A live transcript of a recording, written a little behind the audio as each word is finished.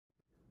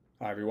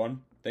Hi everyone,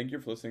 thank you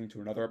for listening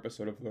to another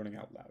episode of Learning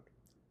Out Loud.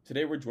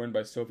 Today we're joined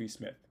by Sophie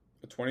Smith,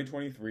 a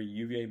 2023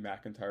 UVA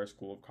McIntyre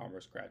School of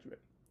Commerce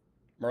graduate.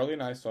 Marley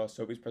and I saw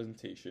Sophie's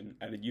presentation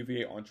at a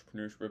UVA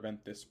entrepreneurship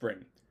event this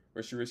spring,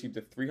 where she received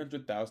a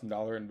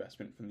 $300,000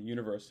 investment from the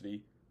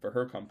university for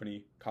her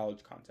company,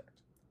 College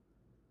Contact.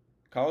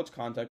 College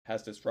Contact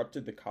has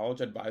disrupted the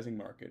college advising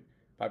market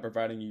by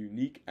providing a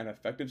unique and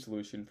effective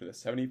solution for the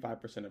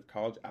 75% of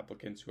college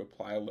applicants who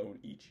apply a loan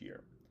each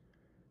year.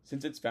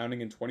 Since its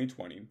founding in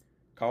 2020,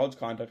 College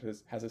Contact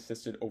has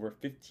assisted over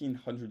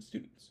 1,500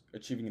 students,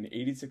 achieving an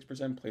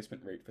 86%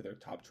 placement rate for their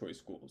top choice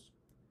schools.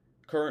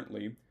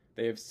 Currently,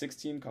 they have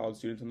 16 college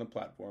students on the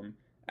platform,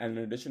 and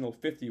an additional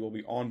 50 will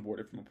be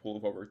onboarded from a pool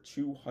of over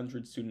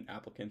 200 student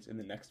applicants in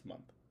the next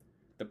month.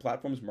 The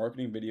platform's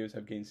marketing videos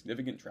have gained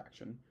significant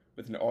traction,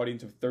 with an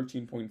audience of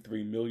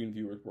 13.3 million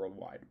viewers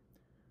worldwide.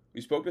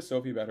 We spoke to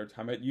Sophie about her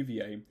time at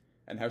UVA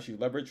and how she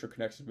leveraged her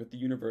connections with the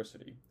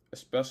university,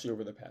 especially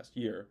over the past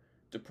year,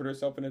 to put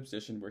herself in a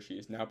position where she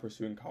is now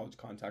pursuing College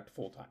Contact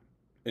full-time.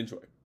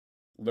 Enjoy.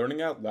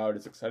 Learning Out Loud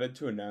is excited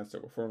to announce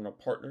that we're forming a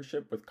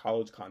partnership with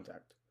College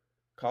Contact.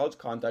 College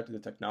Contact is a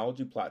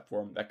technology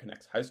platform that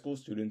connects high school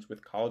students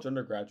with college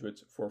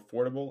undergraduates for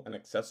affordable and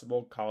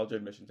accessible college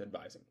admissions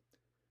advising.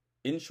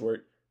 In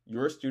short,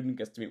 your student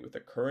gets to meet with a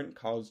current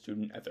college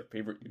student at their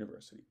favorite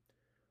university.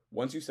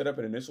 Once you set up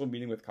an initial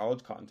meeting with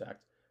College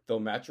Contact, they'll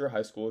match your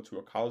high school to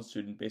a college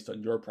student based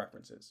on your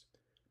preferences.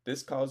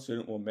 This college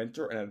student will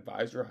mentor and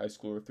advise your high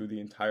schooler through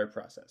the entire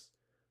process,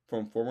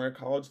 from forming a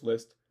college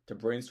list to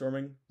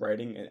brainstorming,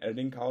 writing, and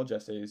editing college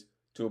essays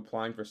to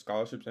applying for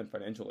scholarships and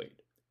financial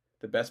aid.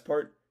 The best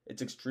part?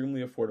 It's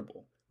extremely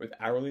affordable, with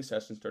hourly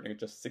sessions starting at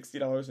just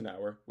 $60 an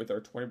hour with our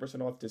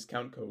 20% off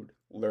discount code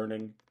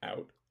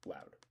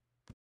LEARNINGOUTLOUD.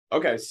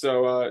 Okay,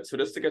 so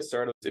just to get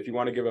started, if you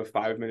want to give a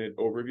 5-minute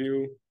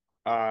overview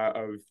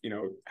of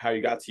how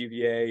you got to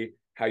UVA,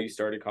 how you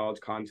started College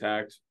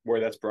Contact,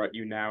 where that's brought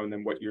you now, and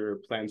then what your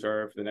plans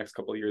are for the next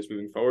couple of years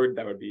moving forward,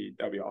 that'd be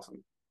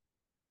awesome.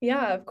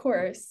 Yeah, of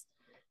course.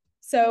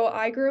 So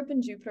I grew up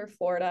in Jupiter,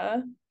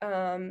 Florida.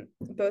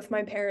 Both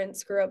my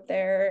parents grew up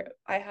there.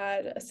 I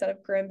had a set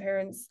of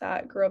grandparents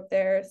that grew up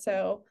there.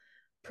 So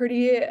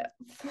pretty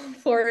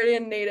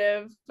Floridian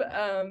native,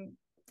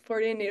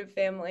 Floridian native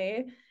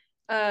family.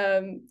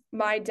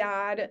 My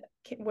dad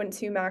went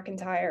to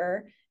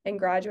McIntyre and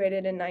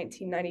graduated in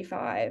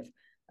 1995.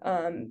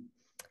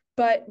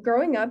 But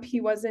growing up,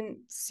 he wasn't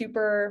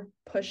super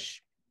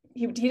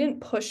he didn't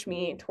push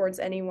me towards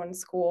any one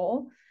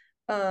school.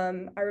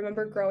 I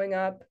remember growing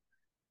up,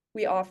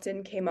 we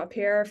often came up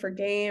here for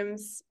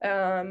games.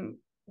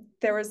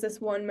 There was this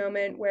one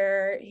moment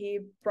where he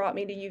brought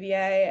me to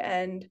UVA,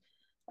 and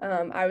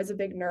I was a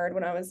big nerd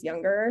when I was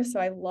younger, so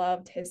I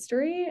loved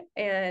history.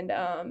 And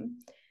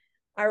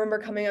I remember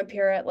coming up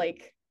here at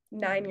like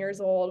 9 years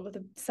old with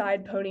a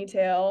side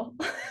ponytail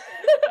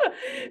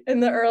in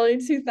the early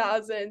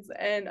 2000s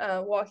and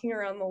walking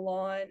around the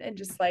lawn and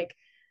just like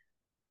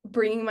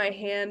bringing my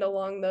hand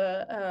along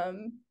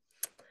the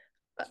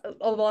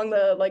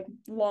like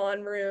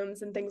lawn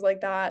rooms and things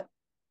like that,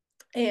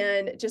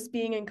 and just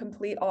being in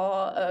complete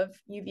awe of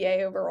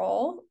UVA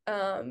overall.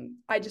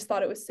 I just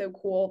thought it was so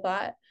cool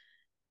that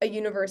a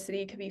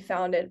university could be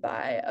founded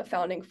by a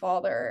founding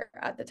father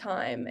at the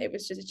time. It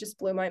just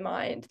blew my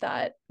mind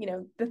that,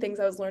 the things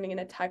I was learning in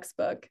a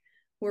textbook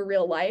were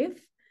real life.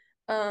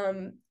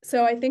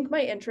 So I think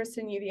my interest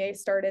in UVA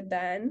started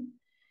then.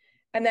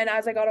 And then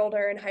as I got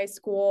older in high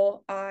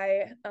school,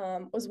 I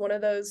was one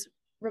of those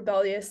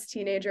rebellious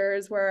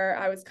teenagers where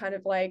I was kind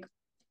of like,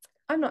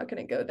 I'm not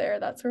going to go there.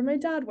 That's where my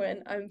dad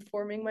went. I'm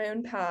forming my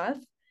own path.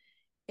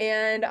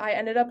 And I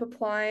ended up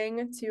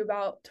applying to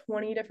about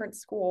 20 different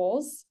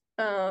schools.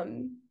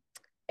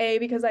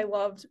 Because I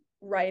loved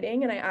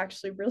writing and I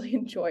actually really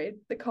enjoyed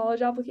the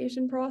college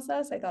application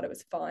process. I thought it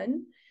was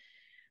fun.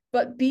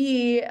 But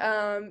B,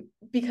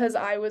 because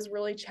I was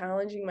really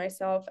challenging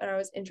myself and I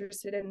was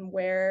interested in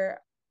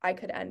where I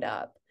could end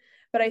up.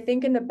 But I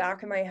think in the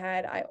back of my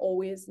head, I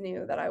always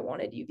knew that I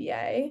wanted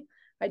UVA.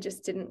 I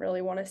just didn't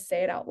really want to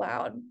say it out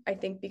loud. I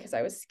think because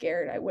I was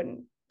scared I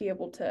wouldn't be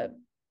able to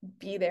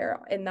be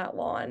there in that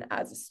lawn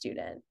as a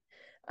student.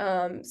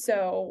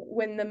 So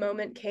when the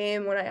moment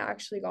came when I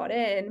actually got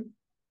in,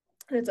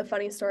 and it's a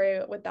funny story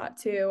with that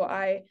too,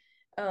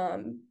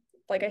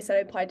 like I said, I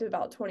applied to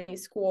about 20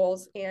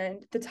 schools,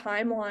 and the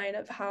timeline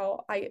of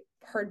how I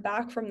heard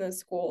back from those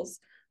schools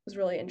was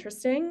really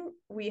interesting.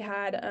 We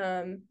had,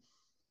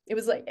 it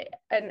was like,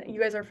 and you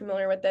guys are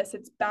familiar with this,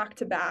 it's back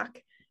to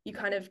back. You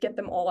kind of get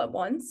them all at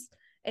once.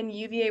 And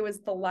UVA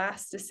was the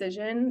last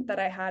decision that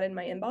I had in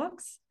my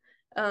inbox.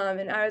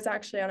 And I was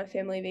actually on a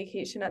family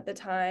vacation at the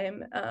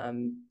time.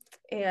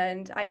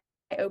 And I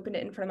opened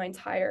it in front of my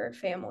entire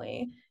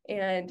family.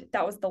 And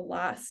that was the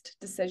last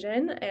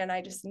decision. And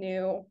I just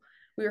knew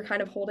we were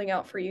kind of holding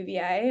out for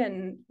UVA.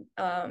 And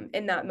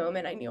in that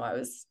moment, I knew I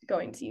was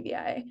going to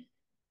UVA.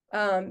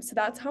 So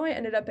that's how I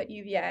ended up at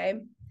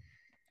UVA.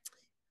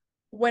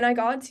 When I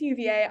got to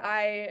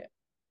UVA,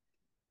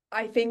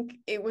 I think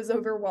it was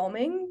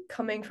overwhelming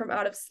coming from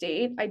out of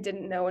state. I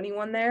didn't know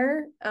anyone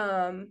there.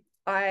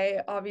 I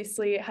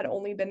obviously had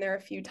only been there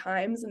a few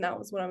times, and that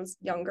was when I was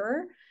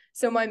younger.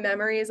 So my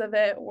memories of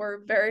it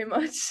were very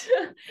much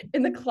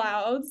in the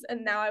clouds.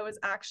 And now I was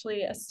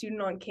actually a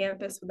student on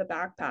campus with a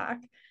backpack.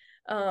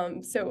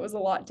 So it was a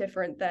lot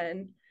different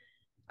than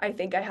I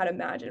think I had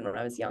imagined when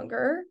I was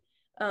younger.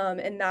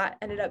 And that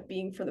ended up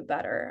being for the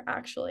better,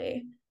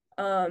 actually.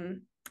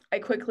 I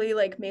quickly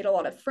like made a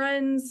lot of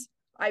friends.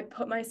 I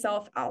put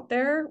myself out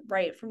there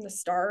right from the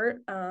start.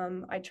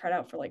 I tried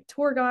out for like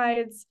tour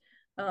guides,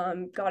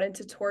 got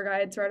into tour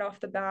guides right off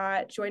the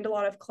bat, joined a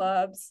lot of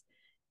clubs.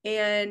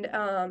 And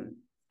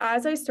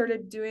as I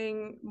started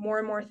doing more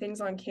and more things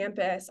on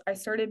campus, I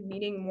started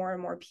meeting more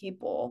and more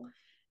people.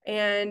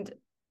 And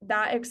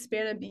that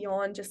expanded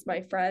beyond just my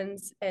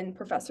friends and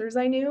professors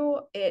I knew.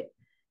 It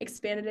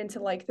expanded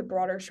into like the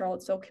broader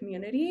Charlottesville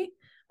community,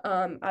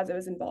 as I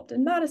was involved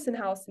in Madison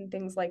House and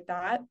things like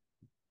that.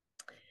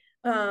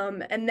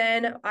 And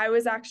then I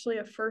was actually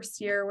a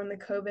first year when the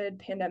COVID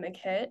pandemic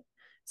hit.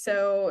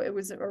 So it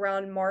was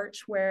around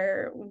March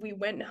where we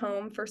went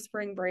home for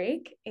spring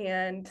break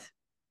and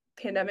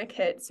pandemic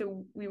hit.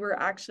 So we were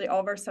actually, all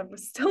of our stuff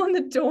was still in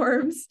the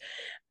dorms.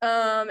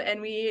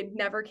 And we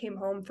never came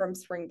home from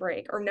spring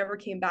break or never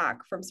came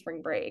back from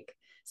spring break.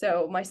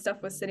 So my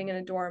stuff was sitting in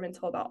a dorm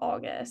until about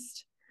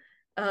August.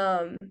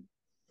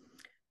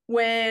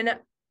 When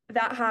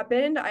that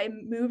happened, I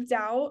moved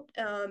out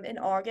in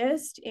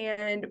August,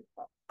 and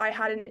I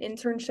had an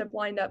internship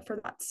lined up for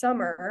that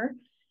summer.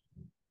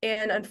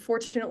 And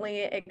unfortunately,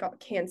 it got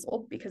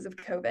canceled because of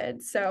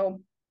COVID.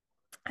 So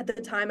at the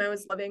time, I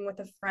was living with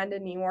a friend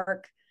in New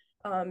York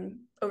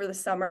over the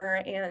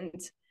summer,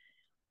 and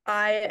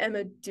I am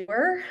a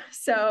doer.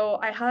 So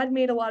I had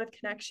made a lot of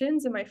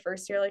connections in my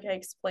first year, like I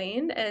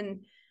explained.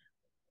 And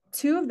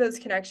two of those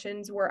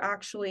connections were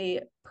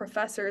actually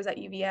professors at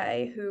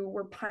UVA who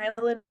were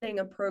piloting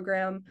a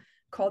program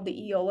called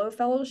the EOLO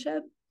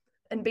Fellowship.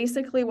 And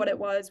basically, what it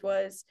was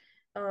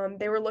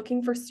they were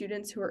looking for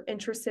students who were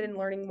interested in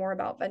learning more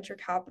about venture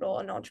capital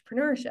and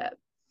entrepreneurship.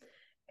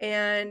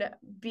 And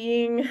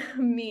being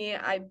me,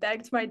 I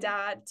begged my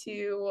dad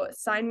to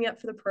sign me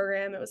up for the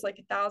program. It was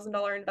like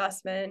 $1,000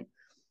 investment.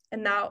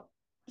 And that,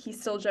 he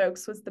still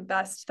jokes, was the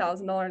best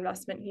 $1,000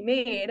 investment he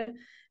made,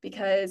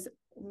 because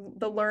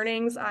the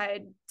learnings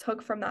I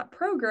took from that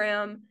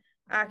program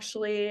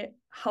actually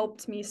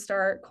helped me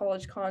start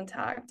College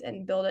Contact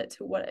and build it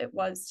to what it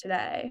was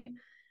today.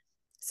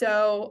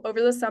 So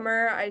over the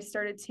summer, I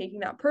started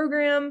taking that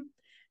program.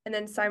 And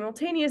then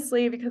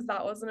simultaneously, because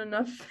that wasn't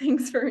enough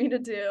things for me to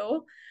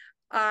do,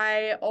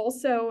 I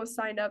also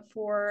signed up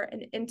for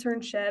an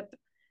internship,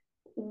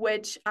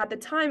 which at the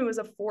time it was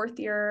a fourth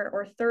year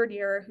or third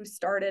year who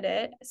started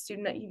it, a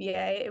student at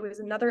UVA. It was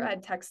another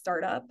ed tech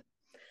startup.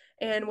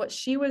 And what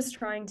she was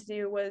trying to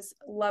do was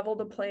level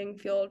the playing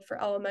field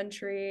for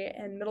elementary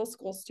and middle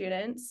school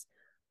students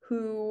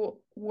who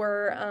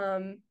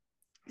were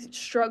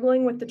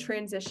struggling with the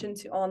transition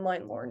to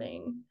online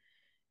learning.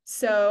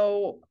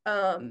 So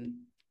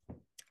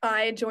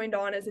I joined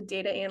on as a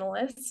data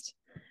analyst.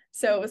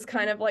 So it was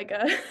kind of like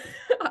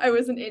I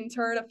was an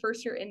intern, a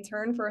first year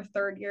intern for a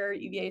third year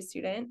UVA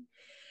student.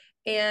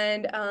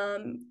 And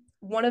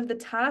one of the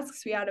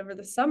tasks we had over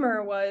the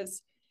summer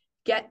was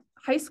get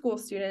high school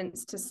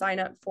students to sign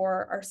up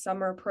for our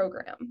summer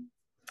program.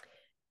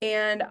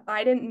 And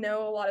I didn't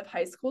know a lot of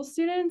high school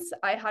students.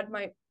 I had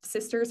my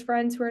sister's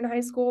friends who were in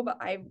high school, but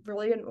I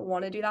really didn't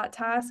want to do that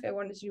task. I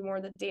wanted to do more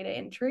of the data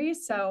entry.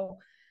 So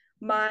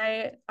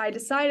I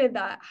decided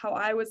that how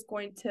I was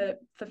going to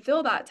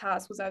fulfill that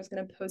task was I was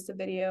going to post a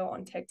video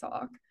on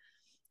TikTok.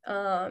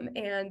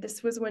 And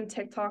this was when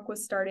TikTok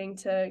was starting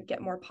to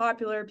get more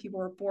popular. People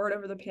were bored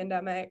over the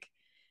pandemic.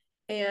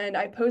 And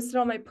I posted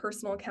on my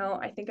personal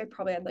account. I think I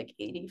probably had like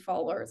 80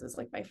 followers as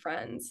like my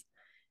friends.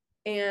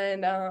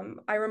 And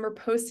I remember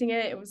posting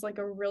it. It was like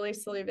a really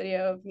silly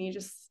video of me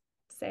just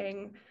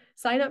saying,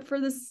 sign up for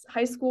this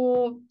high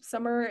school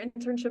summer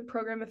internship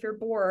program if you're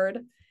bored.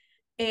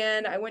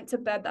 And I went to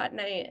bed that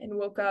night and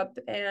woke up,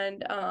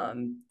 and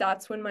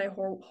that's when my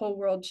whole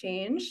world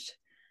changed.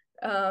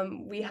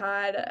 We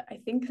had, I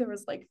think there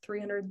was like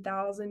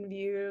 300,000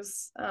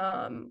 views,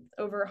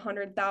 over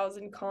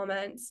 100,000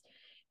 comments.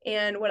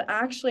 And what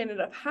actually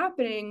ended up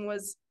happening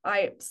was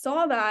I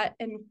saw that,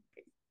 and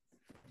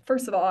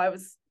first of all, I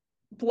was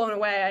blown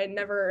away. I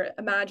never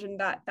imagined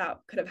that that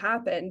could have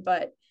happened.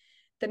 But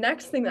the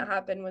next thing that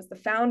happened was the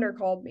founder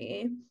called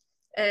me,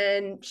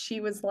 and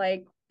she was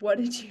like, "What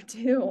did you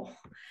do?"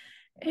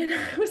 And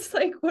I was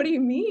like, "What do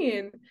you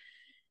mean?"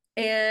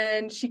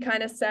 And she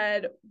kind of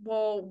said,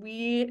 "Well,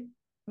 we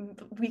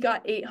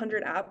got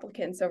 800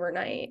 applicants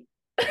overnight."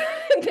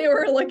 They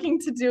were looking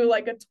to do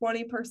like a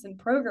 20-person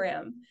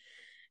program.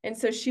 And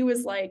so she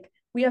was like,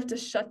 "We have to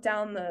shut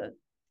down the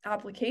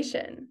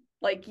application.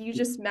 Like, you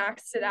just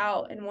maxed it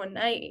out in one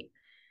night."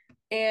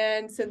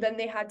 And so then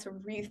they had to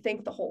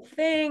rethink the whole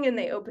thing, and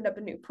they opened up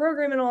a new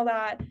program and all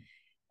that.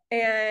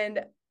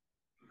 And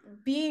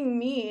being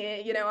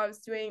me, I was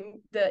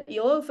doing the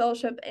ELO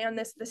fellowship and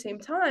this at the same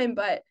time,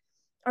 but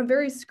I'm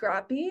very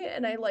scrappy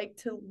and I like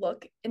to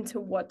look into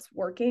what's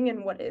working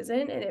and what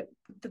isn't. And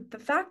the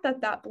fact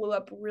that that blew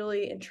up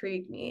really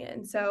intrigued me.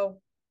 And so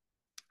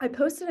I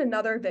posted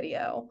another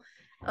video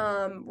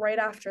right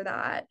after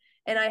that.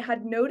 And I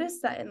had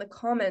noticed that in the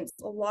comments,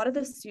 a lot of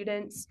the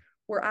students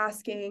were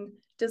asking,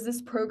 does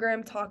this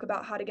program talk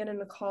about how to get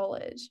into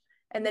college?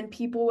 And then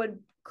people would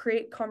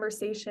create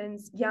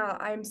conversations. Yeah,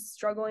 I'm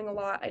struggling a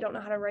lot. I don't know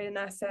how to write an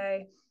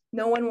essay.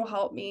 No one will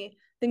help me,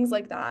 things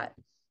like that.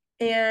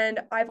 And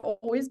I've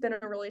always been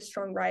a really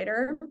strong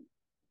writer.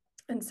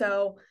 And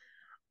so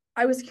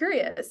I was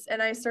curious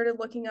and I started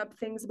looking up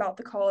things about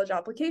the college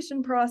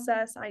application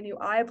process. I knew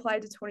I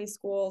applied to 20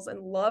 schools and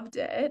loved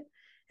it.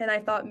 And I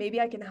thought maybe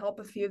I can help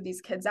a few of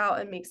these kids out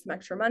and make some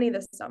extra money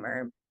this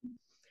summer.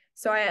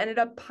 So I ended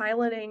up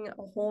piloting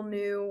a whole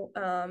new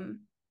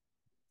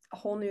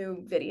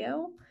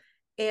video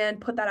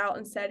and put that out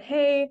and said,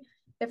 hey,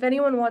 if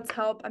anyone wants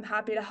help, I'm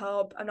happy to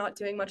help. I'm not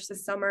doing much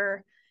this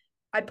summer.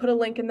 I put a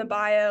link in the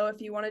bio. If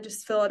you want to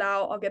just fill it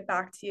out, I'll get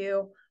back to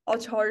you. I'll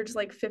charge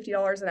like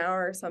 $50 an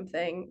hour or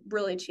something,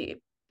 really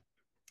cheap.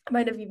 It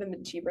might have even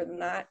been cheaper than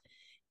that.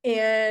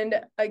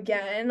 And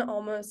again,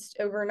 almost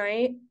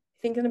overnight,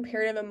 I think in a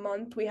period of a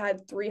month, we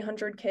had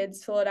 300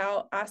 kids fill it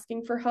out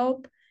asking for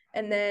help.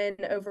 And then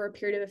over a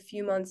period of a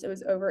few months, it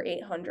was over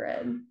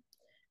 800.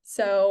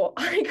 So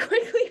I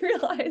quickly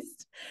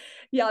realized,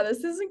 yeah,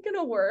 this isn't going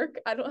to work.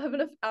 I don't have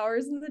enough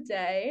hours in the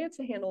day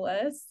to handle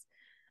this.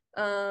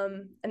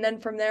 And then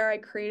from there, I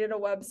created a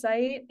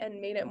website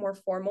and made it more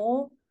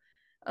formal,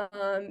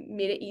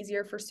 made it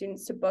easier for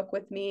students to book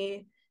with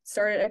me,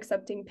 started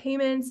accepting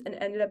payments, and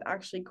ended up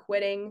actually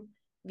quitting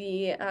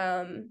the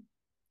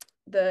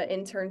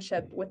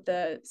internship with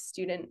the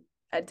student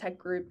ed tech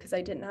group because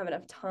I didn't have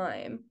enough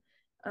time.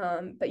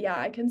 But yeah,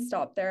 I can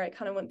stop there. I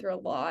kind of went through a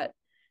lot,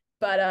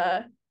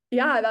 but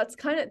yeah,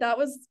 that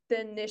was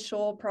the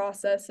initial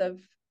process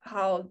of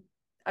how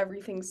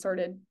everything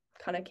started,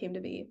 kind of came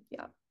to be.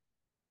 Yeah.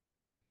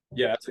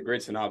 Yeah, that's a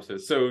great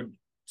synopsis. So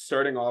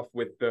starting off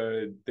with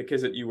the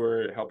kids that you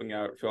were helping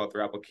out fill out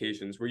their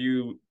applications, were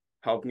you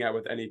helping out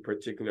with any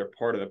particular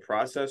part of the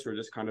process, or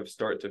just kind of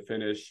start to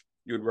finish,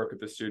 you would work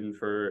with the student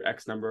for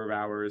X number of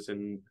hours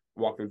and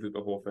walk them through the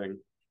whole thing?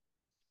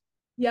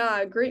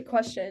 Yeah, great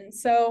question.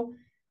 So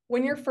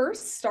when you're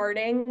first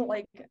starting,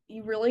 like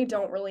you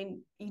don't really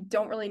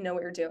know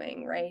what you're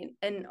doing, right?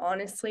 And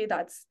honestly,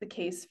 that's the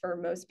case for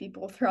most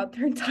people throughout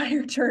their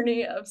entire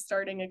journey of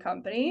starting a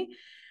company.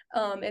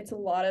 It's a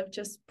lot of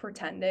just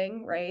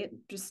pretending, right?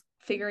 Just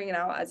figuring it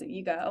out as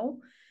you go.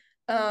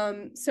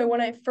 So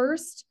when I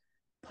first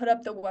put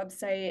up the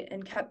website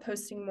and kept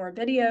posting more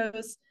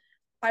videos,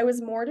 I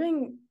was more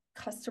doing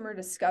customer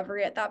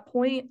discovery at that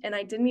point, and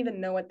I didn't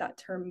even know what that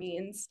term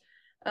means.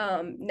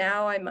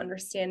 Now I'm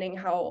understanding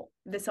how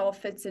this all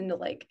fits into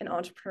like an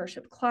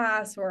entrepreneurship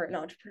class or an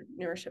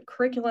entrepreneurship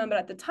curriculum, but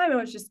at the time I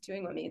was just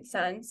doing what made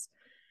sense.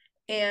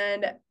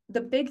 And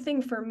the big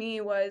thing for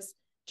me was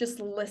just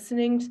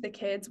listening to the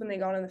kids when they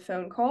got on the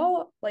phone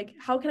call. Like,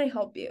 how can I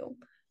help you?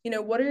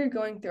 What are you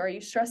going through? Are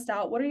you stressed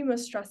out? What are you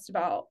most stressed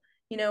about?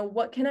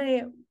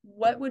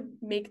 What would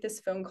make this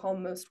phone call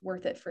most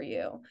worth it for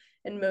you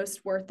and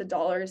most worth the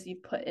dollars you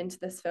put into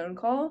this phone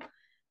call?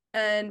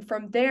 And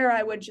from there,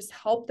 I would just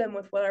help them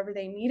with whatever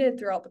they needed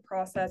throughout the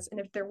process. And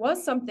if there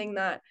was something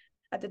that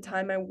at the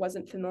time I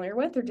wasn't familiar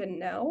with or didn't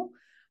know,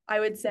 I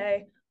would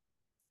say,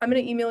 I'm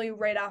going to email you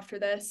right after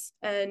this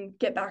and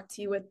get back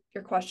to you with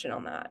your question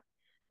on that.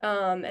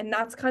 And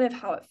that's kind of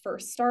how it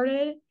first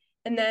started.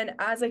 And then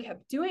as I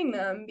kept doing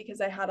them,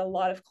 because I had a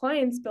lot of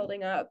clients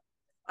building up,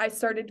 I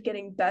started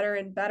getting better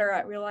and better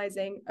at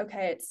realizing,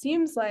 okay, it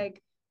seems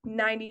like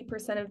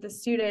 90% of the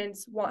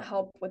students want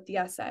help with the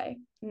essay.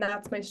 And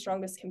that's my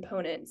strongest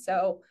component.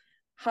 So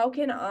how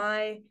can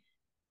I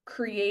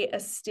create a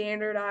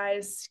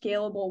standardized,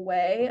 scalable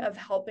way of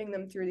helping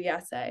them through the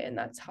essay? And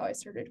that's how I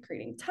started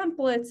creating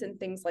templates and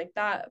things like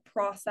that,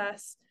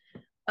 process.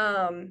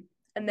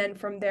 And then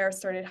from there,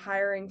 started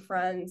hiring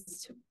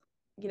friends to,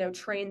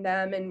 train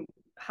them and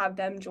have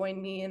them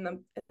join me in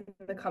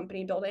the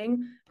company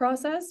building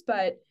process.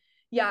 But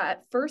yeah,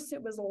 at first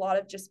it was a lot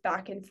of just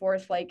back and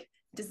forth, like,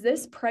 does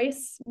this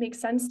price make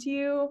sense to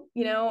you?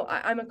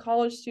 I'm a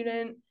college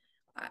student.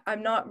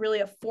 I'm not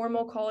really a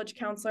formal college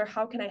counselor.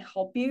 How can I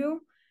help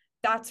you?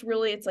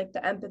 It's like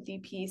the empathy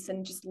piece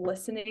and just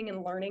listening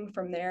and learning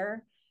from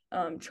there,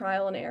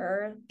 trial and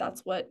error.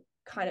 That's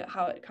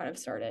how it kind of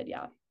started.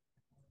 Yeah.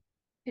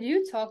 Could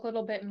you talk a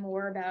little bit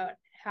more about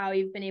how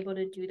you've been able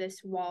to do this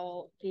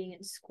while being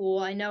in school?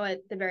 I know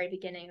at the very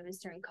beginning it was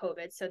during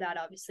COVID, so that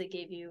obviously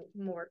gave you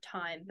more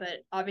time,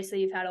 but obviously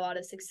you've had a lot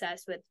of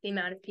success with the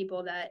amount of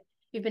people that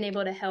you've been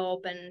able to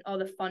help and all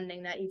the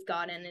funding that you've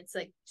gotten. It's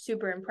like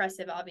super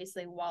impressive,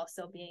 obviously, while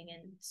still being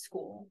in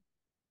school.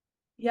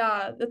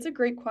 Yeah, that's a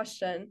great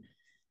question.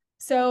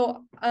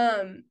 So,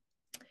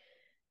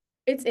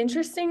 It's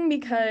interesting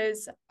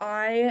because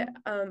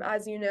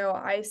as you know,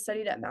 I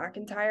studied at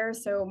McIntyre.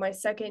 So my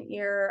second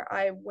year,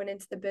 I went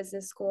into the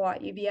business school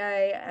at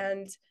UVA,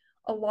 and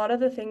a lot of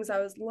the things I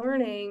was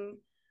learning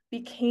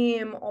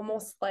became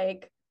almost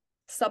like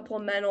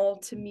supplemental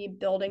to me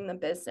building the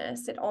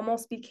business. It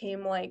almost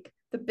became like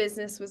the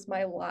business was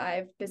my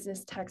live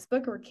business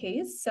textbook or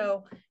case.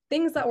 So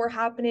things that were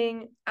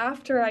happening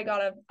after I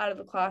got out of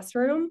the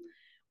classroom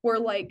were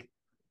like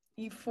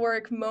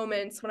euphoric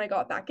moments when I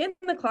got back in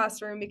the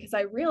classroom, because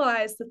I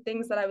realized the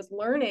things that I was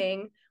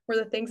learning were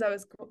the things I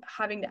was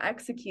having to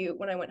execute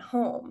when I went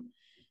home.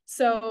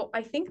 So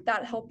I think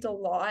that helped a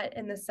lot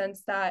in the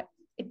sense that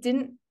it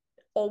didn't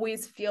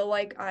always feel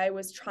like I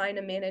was trying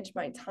to manage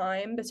my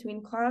time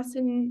between class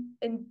and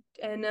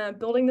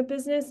building the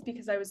business,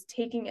 because I was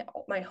taking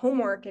my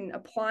homework and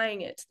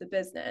applying it to the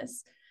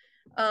business.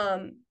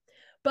 Um,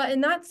 but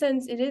in that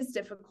sense, it is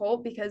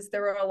difficult because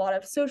there were a lot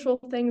of social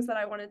things that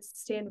I wanted to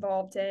stay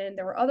involved in.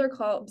 There were other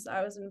clubs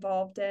I was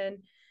involved in.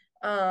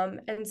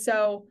 And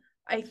so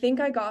I think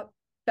I got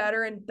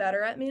better and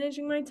better at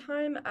managing my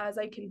time as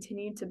I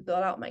continued to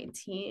build out my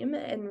team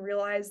and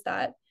realized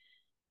that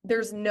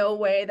there's no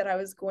way that I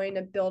was going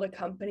to build a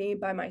company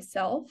by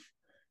myself.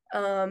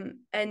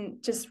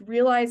 And just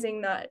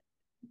realizing that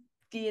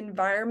the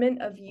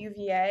environment of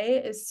UVA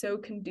is so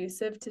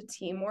conducive to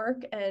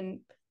teamwork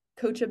and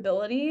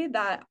coachability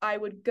that I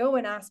would go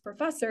and ask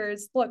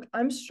professors, look,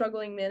 I'm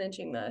struggling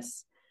managing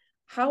this.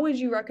 How would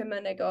you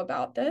recommend I go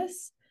about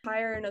this?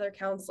 Hire another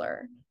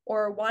counselor.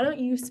 Or why don't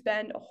you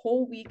spend a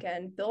whole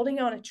weekend building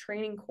out a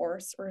training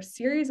course or a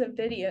series of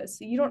videos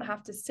so you don't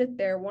have to sit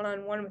there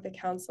one-on-one with a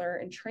counselor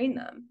and train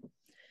them?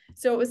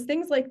 So it was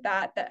things like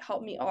that that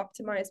helped me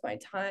optimize my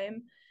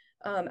time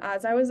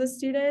as I was a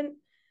student.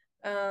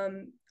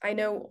 I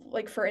know,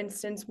 like, for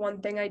instance, one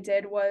thing I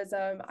did was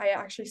I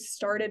actually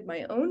started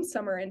my own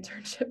summer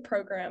internship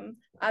program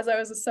as I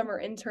was a summer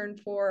intern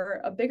for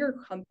a bigger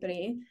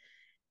company.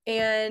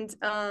 And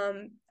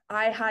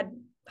I had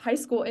high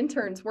school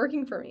interns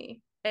working for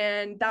me.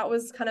 And that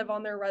was kind of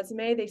on their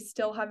resume. They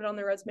still have it on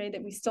their resume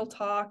that we still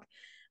talk.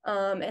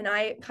 And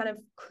I kind of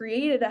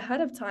created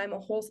ahead of time a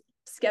whole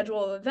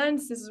schedule of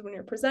events. This is when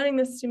you're presenting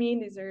this to me.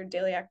 These are your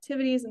daily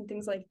activities and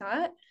things like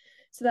that,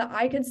 so that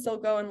I could still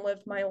go and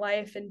live my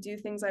life and do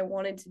things I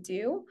wanted to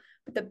do.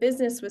 But the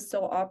business was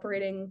still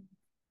operating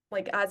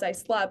like as I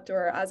slept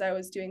or as I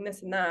was doing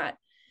this and that.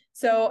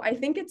 So I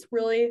think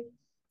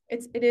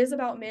it is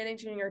about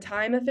managing your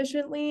time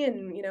efficiently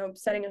and,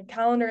 setting a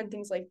calendar and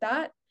things like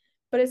that.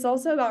 But it's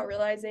also about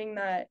realizing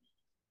that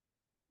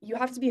you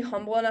have to be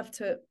humble enough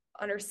to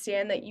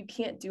understand that you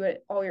can't do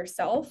it all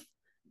yourself.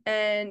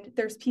 And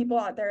there's people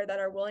out there that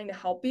are willing to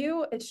help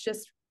you. It's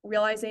just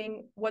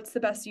realizing what's the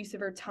best use of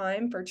your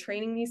time for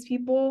training these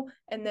people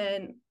and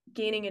then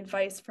gaining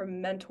advice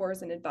from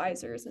mentors and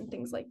advisors and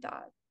things like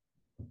that.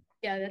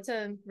 Yeah, that's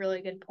a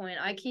really good point.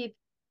 I keep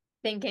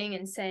thinking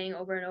and saying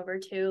over and over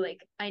too,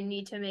 like, I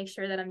need to make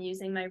sure that I'm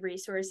using my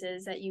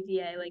resources at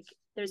UVA. Like,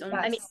 there's only,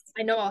 I mean,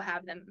 I know I'll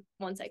have them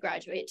once I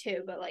graduate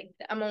too, but like,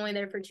 I'm only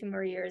there for 2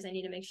 more years. I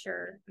need to make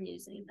sure I'm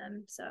using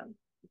them. So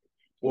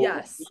well,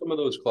 yes. Some of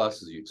those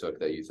classes you took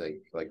that you think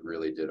like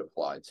really did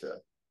apply to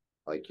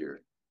like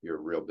your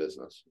real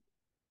business?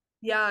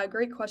 Yeah,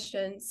 great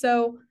question.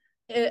 So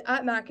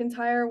at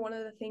McIntyre, one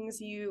of the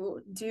things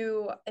you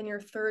do in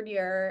your third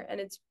year, and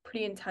it's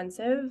pretty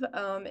intensive,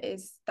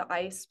 is the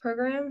ICE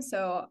program.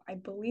 So I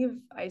believe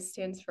ICE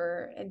stands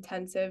for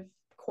Intensive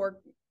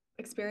Core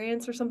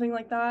Experience or something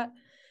like that.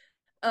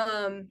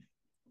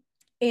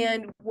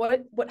 And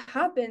what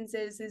happens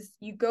is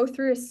you go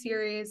through a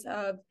series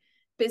of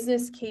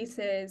business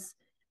cases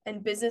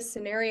and business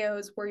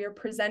scenarios where you're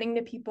presenting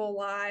to people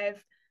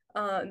live.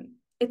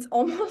 It's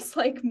almost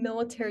like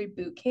military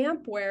boot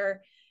camp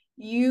where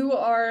you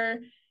are,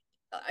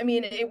 I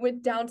mean, it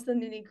went down to the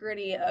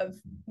nitty-gritty of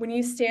when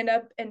you stand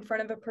up in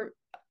front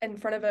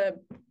of a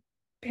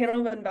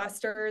panel of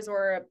investors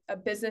or a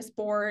business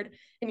board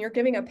and you're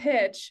giving a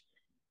pitch.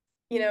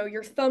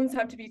 Your thumbs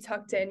have to be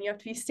tucked in. You have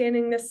to be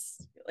standing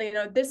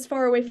this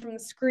far away from the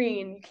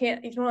screen.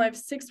 You don't have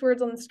 6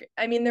 words on the screen.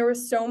 I mean, there were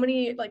so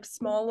many like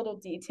small little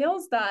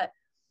details that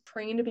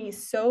trained me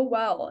so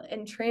well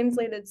and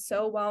translated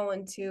so well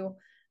into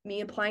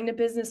me applying to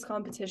business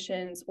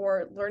competitions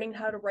or learning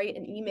how to write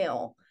an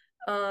email,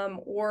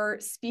 or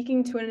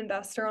speaking to an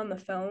investor on the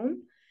phone.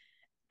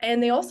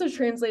 And they also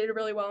translated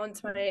really well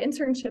into my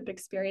internship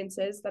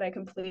experiences that I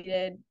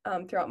completed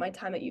throughout my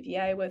time at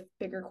UVA with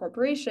bigger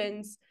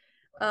corporations.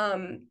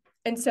 And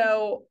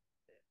so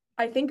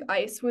I think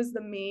ICE was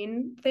the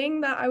main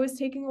thing that I was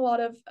taking a lot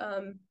of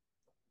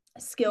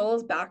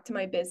skills back to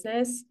my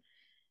business.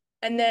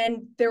 And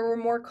then there were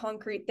more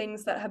concrete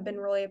things that have been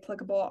really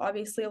applicable.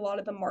 Obviously, a lot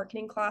of the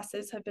marketing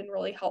classes have been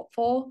really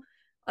helpful.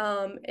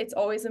 It's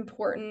always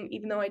important,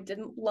 even though I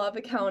didn't love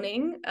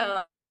accounting,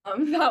 that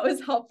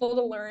was helpful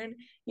to learn,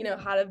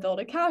 how to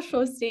build a cash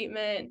flow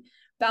statement,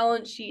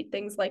 balance sheet,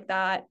 things like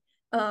that.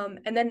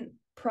 And then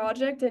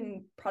project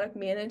and product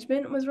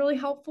management was really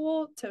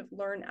helpful to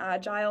learn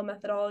agile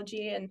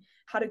methodology and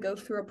how to go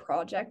through a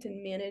project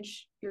and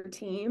manage your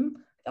team.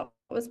 That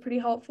was pretty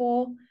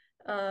helpful.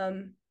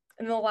 And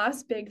the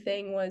last big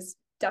thing was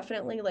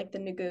definitely like the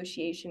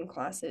negotiation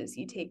classes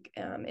you take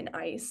in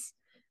ICE,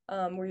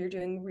 where you're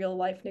doing real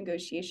life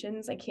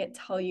negotiations. I can't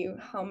tell you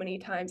how many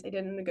times I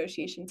did a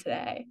negotiation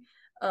today,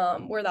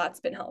 where that's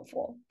been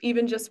helpful.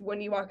 Even just when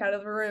you walk out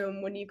of the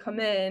room, when you come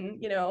in,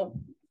 you know,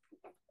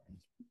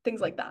 things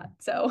like that.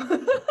 So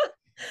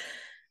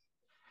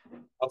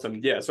Awesome.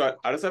 Yeah. So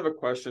I just have a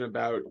question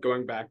about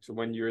going back to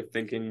when you were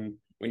thinking,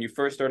 when you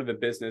first started the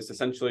business,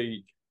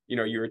 essentially, you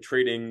know, you were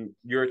trading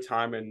your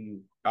time and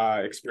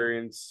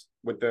experience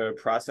with the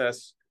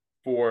process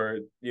for,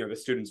 you know, the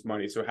students'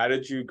 money. So how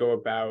did you go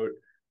about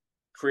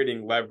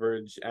creating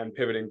leverage and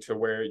pivoting to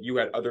where you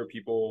had other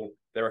people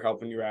that were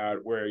helping you out,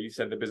 where you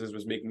said the business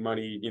was making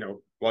money, you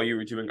know, while you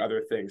were doing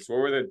other things? So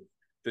what were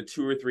the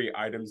 2 or 3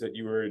 items that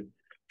you were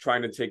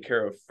trying to take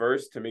care of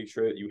first to make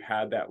sure that you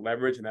had that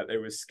leverage and that it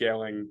was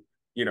scaling,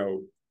 you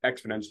know,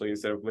 exponentially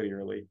instead of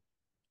linearly?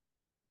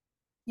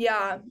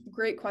 yeah,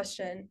 great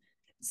question.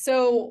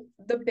 So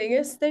the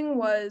biggest thing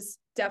was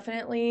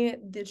definitely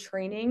the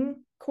training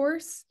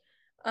course.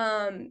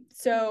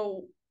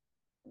 So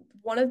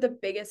one of the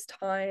biggest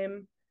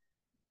time,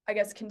 I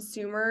guess,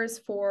 consumers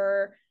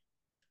for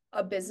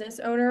a business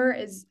owner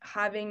is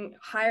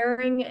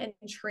hiring and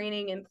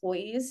training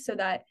employees so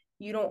that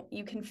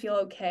you can feel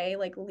okay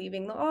like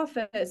leaving the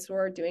office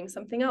or doing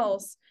something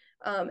else,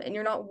 and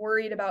you're not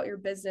worried about your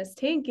business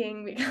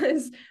tanking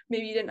because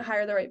maybe you didn't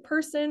hire the right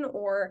person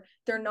or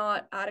they're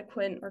not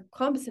adequate or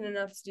competent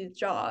enough to do the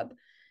job.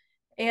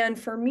 And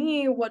for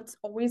me, what's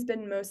always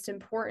been most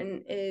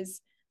important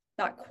is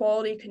that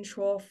quality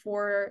control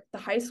for the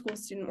high school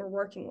student we're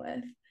working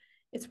with.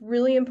 It's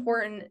really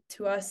important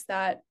to us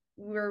that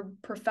we're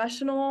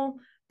professional,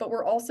 but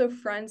we're also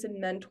friends and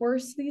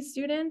mentors to these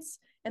students,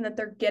 and that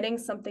they're getting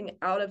something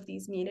out of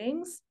these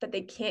meetings that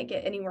they can't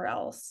get anywhere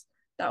else.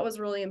 That was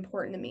really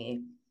important to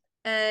me.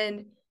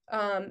 And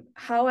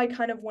how I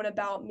kind of went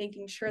about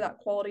making sure that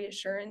quality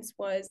assurance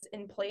was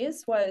in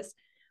place was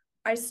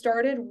I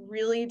started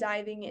really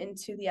diving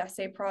into the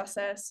essay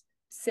process,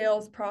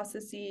 sales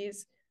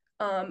processes,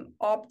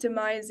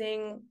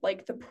 optimizing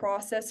like the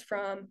process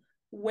from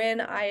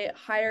when I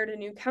hired a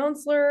new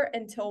counselor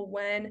until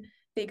when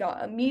they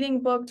got a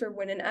meeting booked or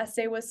when an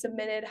essay was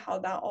submitted, how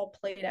that all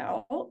played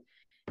out.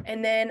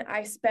 And then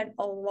I spent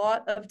a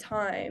lot of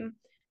time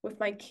with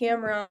my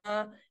camera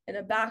in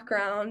a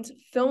background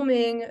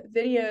filming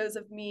videos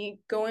of me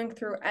going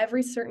through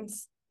every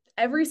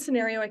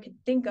scenario I could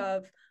think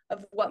of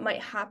what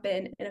might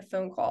happen in a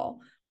phone call,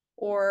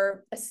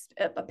 or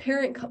a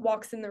parent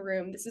walks in the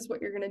room. This is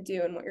what you're going to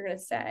do and what you're going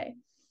to say.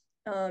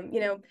 You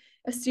know,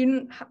 a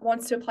student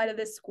wants to apply to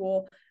this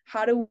school.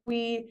 How do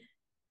we,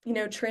 you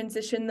know,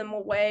 transition them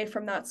away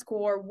from that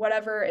school or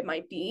whatever it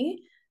might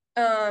be?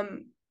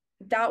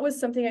 That was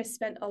something I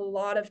spent a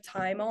lot of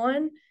time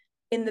on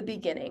in the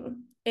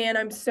beginning. And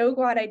I'm so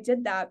glad I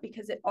did that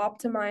because it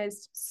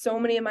optimized so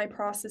many of my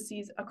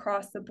processes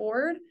across the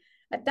board.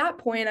 At that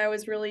point, I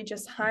was really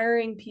just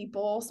hiring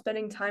people,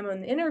 spending time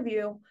on the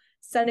interview,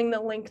 sending the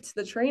link to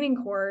the training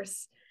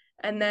course,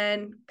 and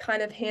then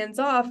kind of hands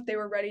off, they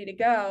were ready to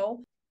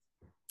go.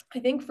 I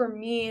think for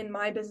me and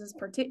my business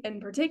in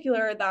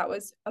particular, that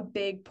was a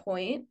big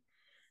point.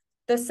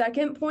 The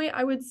second point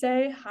I would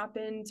say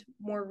happened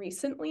more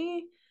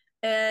recently,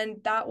 and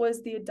that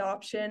was the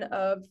adoption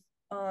of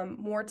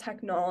more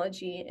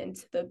technology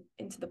into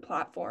the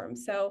platform.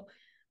 So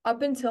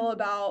up until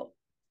about,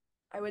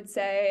 I would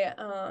say,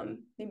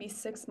 maybe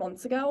 6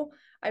 months ago,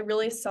 I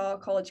really saw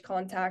College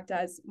Contact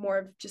as more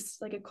of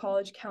just like a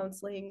college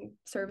counseling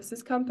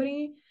services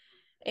company.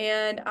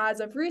 And as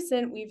of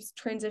recent, we've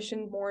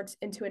transitioned more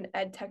into an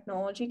ed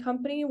technology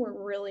company. We're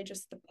really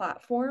just the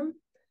platform,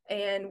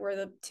 and we're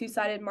the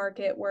two-sided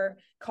market where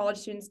college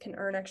students can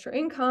earn extra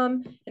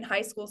income and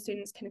high school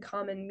students can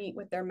come and meet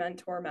with their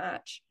mentor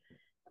match.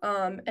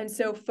 And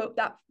so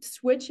that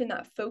switch and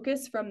that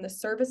focus from the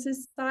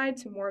services side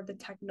to more of the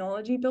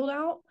technology build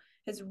out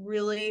has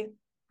really,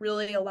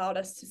 really allowed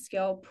us to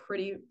scale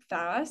pretty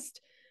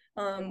fast.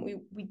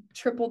 We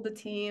tripled the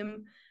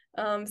team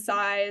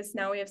size.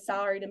 Now we have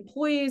salaried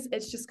employees.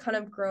 It's just kind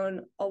of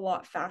grown a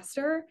lot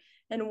faster.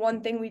 And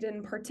one thing we did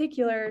in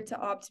particular to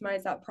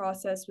optimize that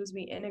process was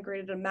we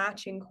integrated a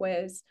matching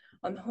quiz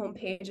on the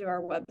homepage of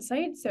our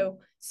website. So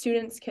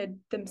students could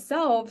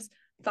themselves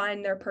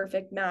find their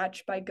perfect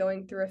match by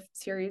going through a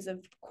series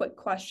of quick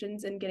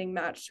questions and getting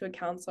matched to a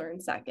counselor in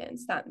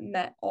seconds that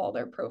met all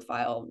their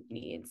profile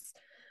needs.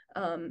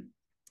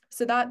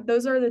 So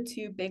those are the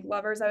 2 big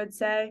levers I would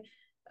say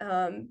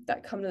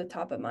that come to the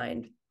top of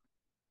mind.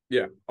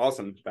 Yeah,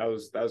 awesome. That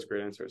was a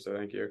great answer. So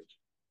thank you.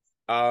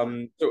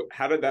 So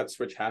how did that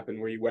switch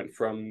happen where you went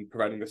from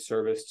providing the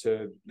service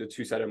to the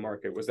two-sided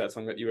market? Was that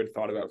something that you had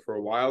thought about for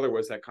a while, or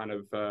was that kind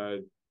of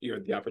you know,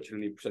 the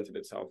opportunity presented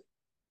itself?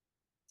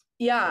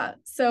 Yeah,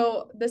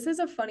 so this is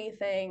a funny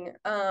thing.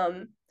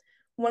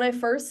 when I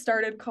first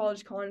started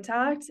College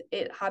Contact,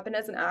 it happened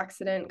as an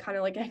accident, kind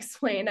of like I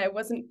explained. I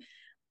wasn't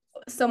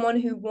someone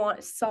who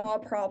saw a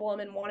problem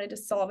and wanted to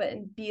solve it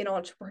and be an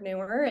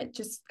entrepreneur. It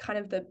just kind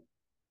of the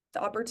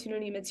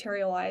opportunity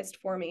materialized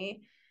for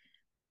me.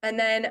 And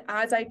then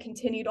as I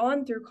continued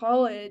on through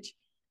college,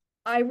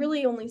 I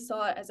really only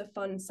saw it as a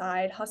fun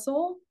side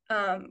hustle.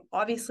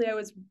 Obviously, I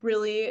was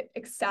really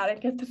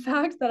ecstatic at the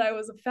fact that I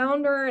was a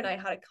founder and I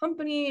had a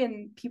company,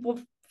 and people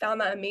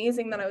found that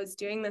amazing that I was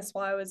doing this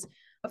while I was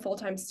a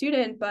full-time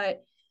student.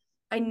 But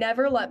I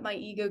never let my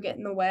ego get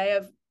in the way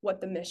of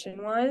what the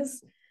mission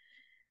was.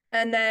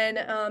 And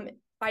then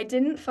I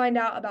didn't find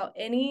out about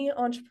any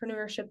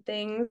entrepreneurship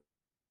things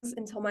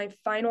until my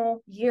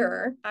final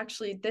year,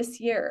 actually this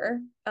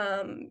year,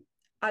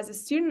 as a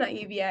student at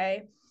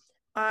UVA.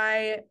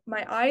 My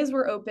eyes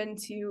were open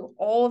to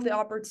all of the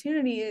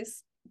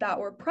opportunities that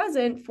were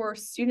present for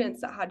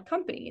students that had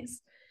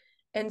companies.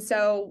 And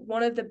so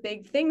one of the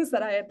big things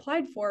that I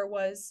applied for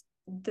was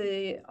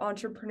the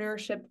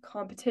entrepreneurship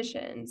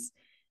competitions.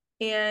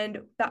 And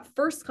that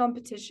first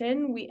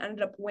competition, we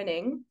ended up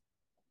winning.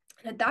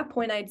 And at that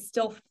point, I'd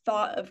still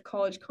thought of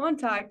College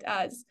Contact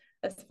as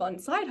a fun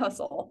side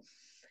hustle.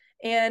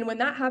 And when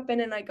that happened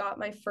and I got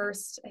my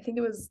first, I think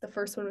it was the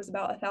first one was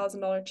about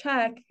 $1,000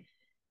 check,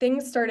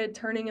 things started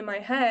turning in my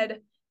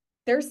head.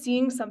 They're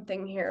seeing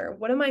something here.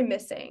 What am I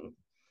missing?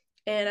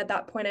 And at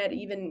that point, I had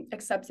even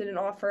accepted an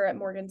offer at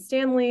Morgan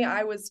Stanley.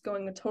 I was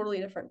going a totally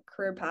different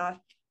career path.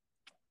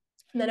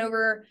 And then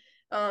over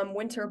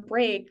winter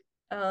break,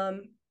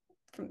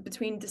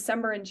 between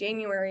December and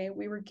January,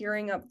 we were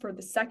gearing up for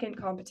the second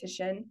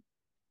competition.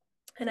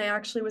 And I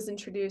actually was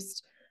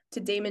introduced to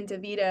Damon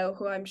DeVito,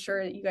 who I'm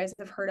sure you guys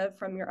have heard of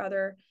from your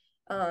other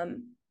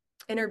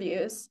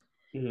interviews.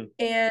 Mm-hmm.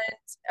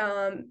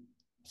 And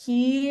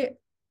he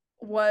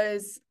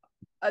was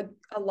a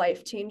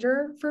life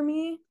changer for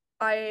me.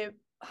 I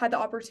had the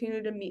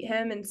opportunity to meet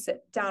him and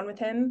sit down with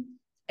him.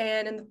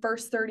 And in the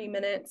first 30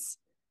 minutes,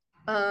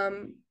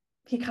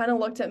 he kind of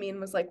looked at me and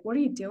was like, "What are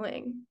you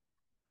doing?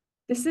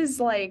 This is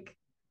like,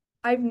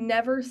 I've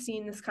never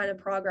seen this kind of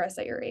progress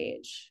at your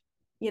age.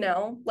 You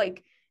know,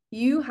 like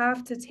you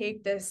have to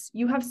take this,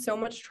 you have so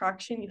much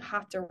traction, you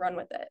have to run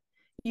with it.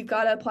 You've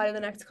got to apply to the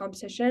next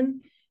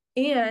competition.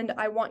 And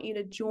I want you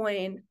to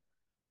join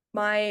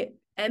my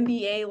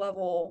MBA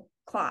level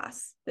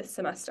class this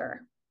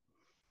semester."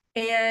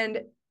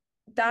 And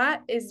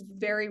that is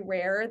very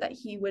rare that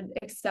he would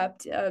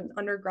accept an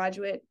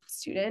undergraduate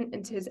student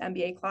into his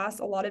MBA class.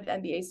 A lot of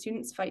MBA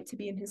students fight to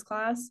be in his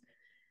class.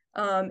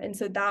 And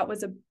so that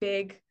was a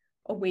big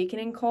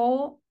awakening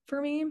call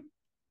for me.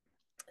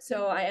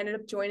 So I ended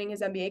up joining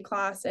his MBA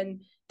class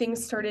and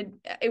things started,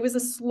 it was a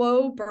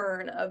slow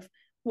burn of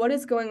what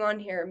is going on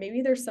here?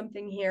 Maybe there's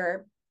something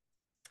here.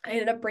 I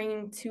ended up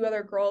bringing 2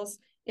 other girls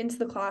into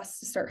the class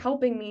to start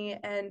helping me.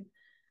 And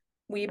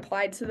we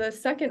applied to the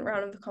second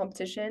round of the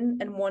competition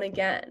and won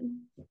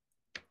again.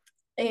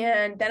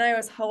 And then I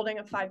was holding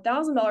a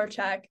 $5,000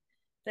 check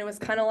and it was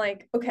kind of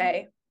like,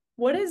 okay,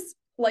 what is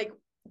like,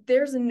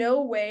 there's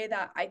no way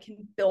that I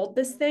can build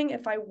this thing.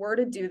 If I were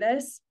to do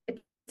this,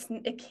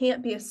 it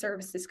can't be a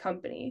services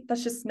company.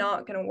 That's just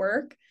not going to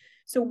work.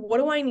 So what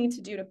do I need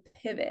to do to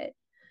pivot?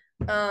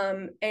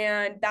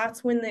 And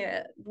that's when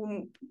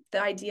the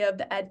idea of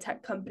the ed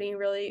tech company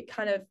really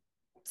kind of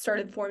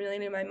started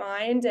formulating in my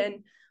mind.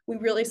 And we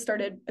really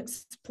started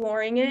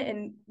exploring it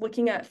and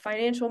looking at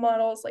financial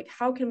models, like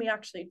how can we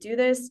actually do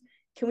this?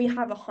 Can we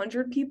have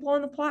 100 people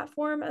on the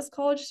platform as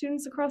college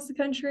students across the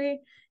country?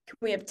 Can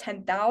we have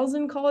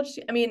 10,000 college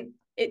students? I mean,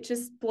 it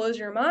just blows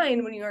your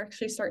mind when you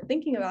actually start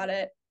thinking about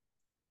it.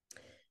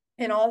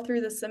 And all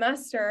through the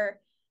semester,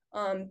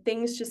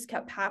 things just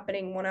kept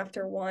happening one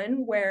after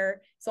one,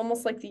 where it's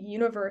almost like the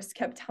universe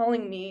kept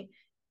telling me,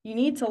 you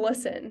need to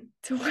listen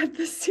to what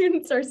the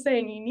students are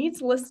saying. You need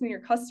to listen to your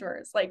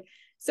customers. Like,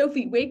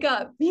 Sophie, wake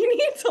up. You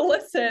need to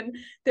listen.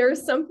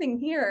 There's something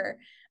here.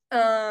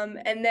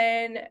 And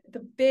then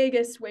the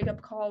biggest wake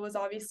up call was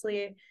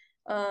obviously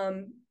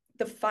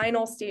the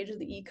final stage of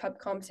the E-Cup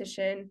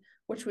competition,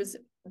 which was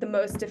the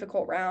most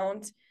difficult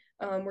round.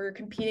 We're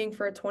competing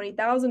for a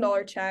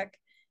 $20,000 check,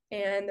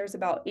 and there's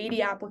about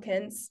 80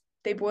 applicants.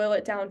 They boil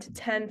it down to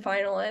 10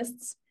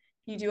 finalists.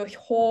 You do a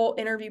whole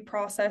interview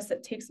process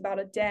that takes about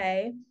a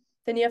day.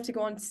 Then you have to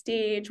go on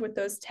stage with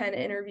those 10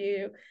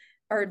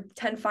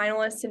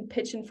 finalists and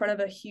pitch in front of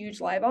a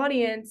huge live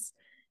audience.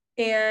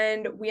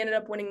 And we ended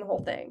up winning the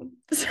whole thing.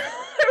 So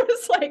I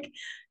was like,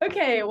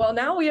 okay, well,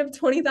 now we have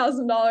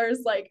 $20,000.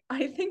 Like,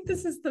 I think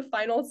this is the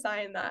final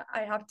sign that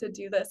I have to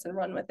do this and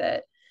run with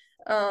it.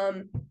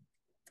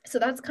 So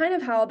that's kind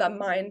of how that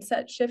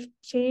mindset shift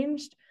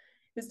changed.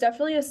 It was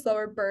definitely a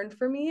slower burn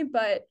for me,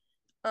 but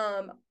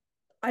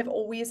I've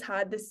always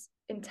had this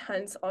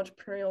intense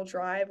entrepreneurial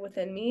drive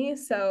within me.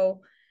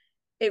 So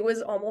it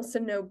was almost a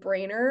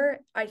no-brainer.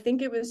 I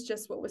think it was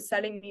just what was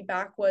setting me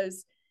back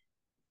was,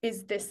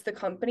 is this the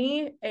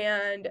company?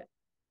 And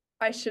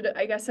I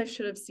guess I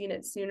should have seen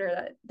it sooner,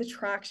 that the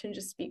traction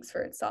just speaks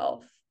for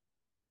itself.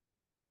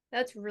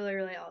 That's really,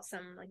 really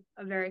awesome. Like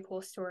a very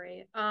cool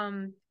story.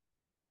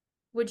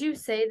 Would you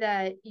say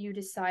that you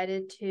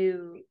decided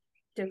to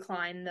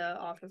decline the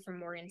offer from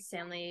Morgan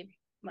Stanley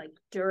like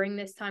during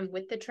this time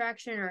with the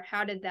traction, or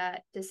how did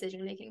that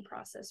decision-making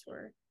process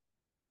work?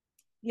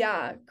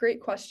 Yeah,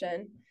 great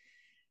question.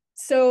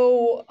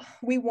 So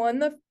we won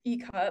the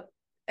E-Cup,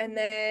 and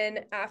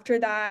then after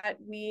that,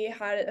 we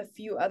had a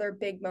few other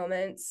big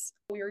moments.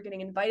 We were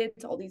getting invited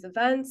to all these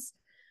events.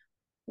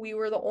 We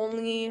were the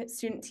only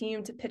student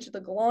team to pitch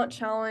the Gallant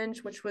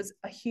Challenge, which was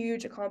a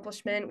huge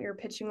accomplishment. We were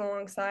pitching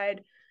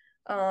alongside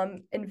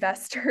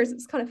investors.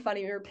 It's kind of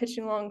funny. We were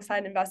pitching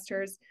alongside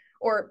investors,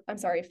 or I'm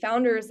sorry,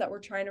 founders that were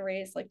trying to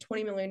raise like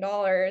 $20 million.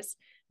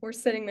 We're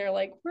sitting there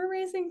like, we're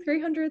raising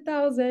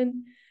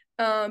 300,000.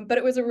 But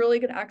it was a really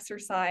good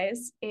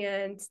exercise,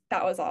 and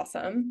that was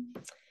awesome.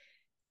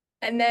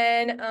 And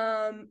then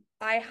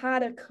I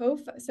had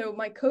so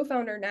my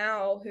co-founder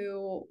now,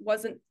 who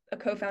wasn't a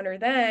co-founder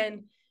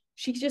then,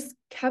 she just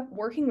kept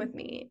working with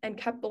me and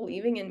kept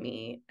believing in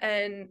me.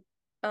 And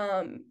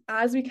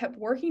as we kept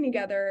working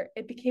together,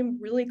 it became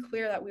really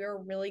clear that we were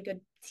a really good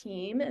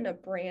team and a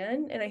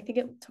brand. And I think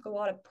it took a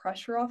lot of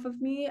pressure off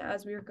of me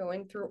as we were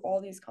going through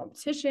all these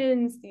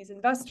competitions, these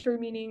investor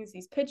meetings,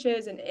 these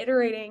pitches, and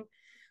iterating,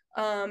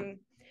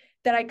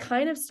 that I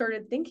kind of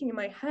started thinking in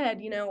my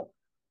head,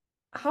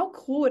 how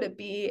cool would it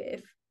be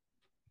if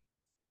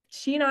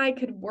she and I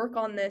could work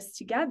on this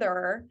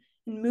together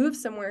and move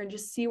somewhere and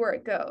just see where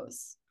it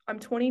goes. I'm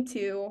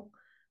 22.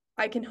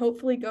 I can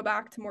hopefully go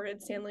back to Morgan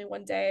Stanley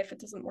one day if it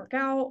doesn't work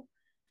out.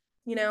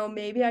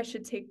 Maybe I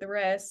should take the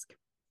risk.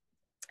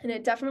 And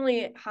it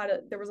definitely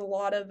there was a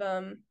lot of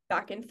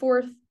back and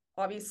forth,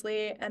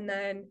 obviously. And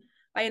then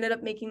I ended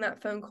up making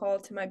that phone call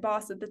to my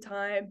boss at the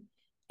time.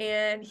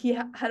 And he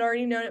had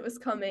already known it was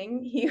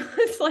coming. He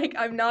was like,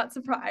 I'm not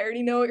surprised. I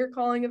already know what you're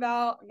calling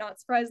about. I'm not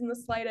surprised in the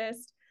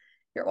slightest.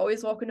 You're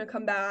always welcome to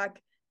come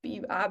back, but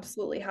you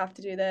absolutely have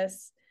to do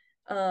this.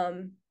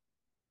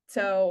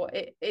 So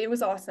it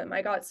was awesome.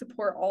 I got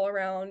support all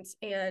around.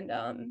 And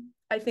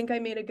I think I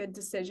made a good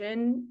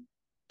decision,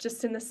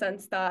 just in the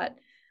sense that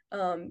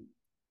a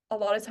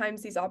lot of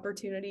times these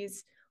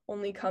opportunities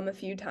only come a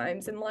few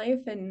times in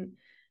life. And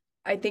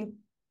I think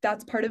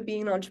that's part of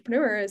being an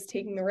entrepreneur, is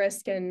taking the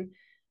risk and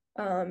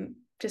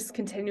just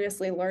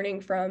continuously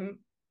learning from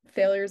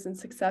failures and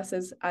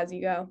successes as you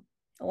go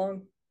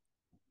along.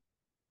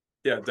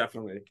 Yeah,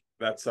 definitely.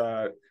 That's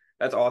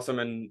awesome.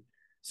 And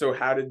so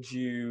how did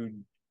you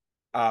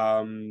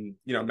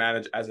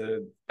manage as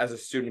a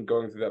student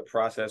going through that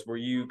process? Were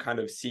you kind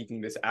of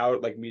seeking this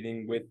out, like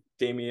meeting with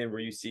Damien? Were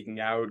you seeking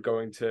out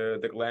going to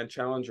the Gallant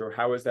Challenge, or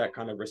how is that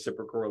kind of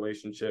reciprocal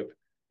relationship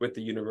with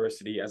the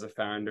university as a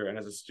founder and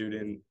as a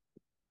student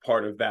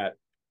part of that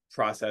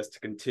process to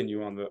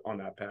continue on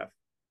that path?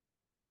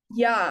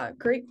 Yeah,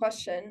 great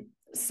question.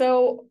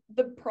 So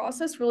the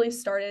process really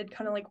started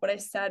kind of like what I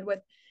said with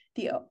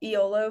the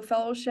EOLO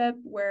fellowship,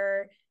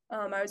 where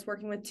I was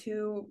working with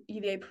two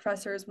UVA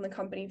professors when the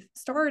company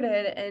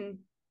started. And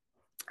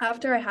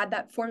after I had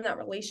formed that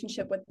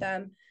relationship with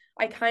them,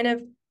 I kind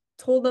of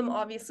told them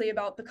obviously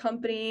about the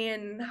company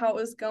and how it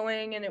was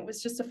going. And it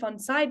was just a fun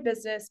side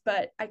business,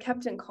 but I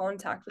kept in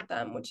contact with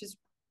them, which is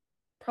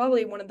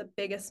probably one of the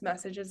biggest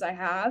messages I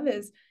have,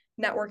 is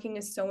networking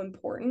is so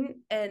important.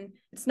 And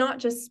it's not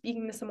just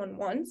speaking to someone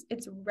once,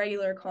 it's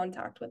regular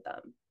contact with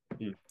them.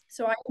 Mm.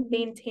 So I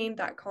maintained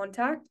that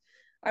contact.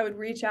 I would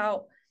reach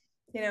out,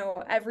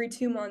 every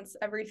 2 months,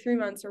 every 3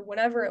 months, or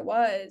whenever it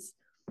was.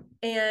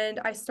 And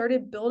I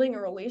started building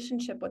a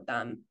relationship with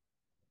them,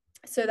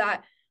 so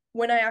that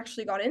when I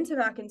actually got into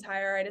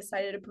McIntyre, I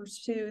decided to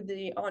pursue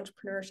the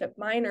entrepreneurship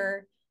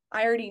minor.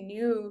 I already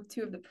knew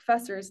two of the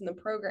professors in the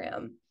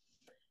program.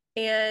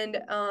 And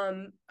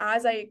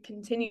as I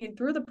continued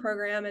through the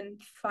program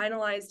and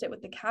finalized it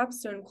with the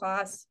capstone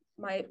class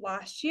my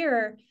last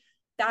year,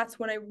 that's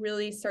when I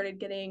really started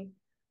getting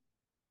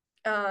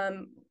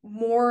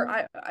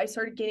I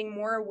started getting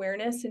more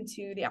awareness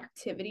into the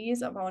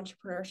activities of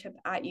entrepreneurship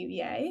at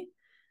UVA.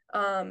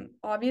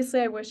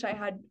 Obviously, I wish I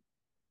had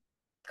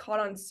caught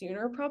on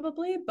sooner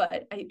probably,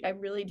 but I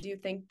really do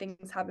think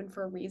things happen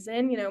for a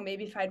reason.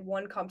 Maybe if I had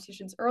won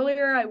competitions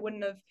earlier, I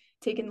wouldn't have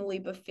taken the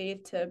leap of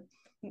faith to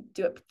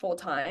do it full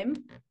time.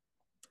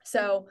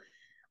 So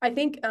I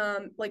think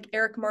like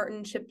Eric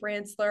Martin, Chip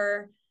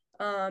Bransler,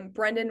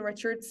 Brendan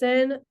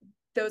Richardson,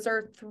 those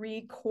are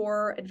 3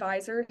 core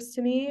advisors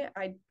to me.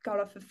 I got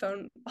off the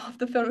phone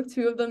with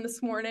 2 of them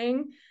this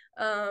morning.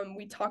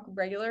 We talk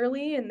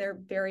regularly, and they're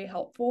very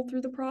helpful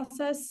through the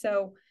process.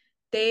 So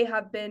they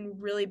have been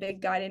really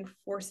big guiding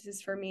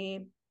forces for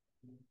me.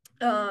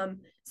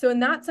 So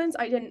in that sense,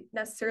 I didn't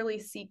necessarily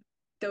seek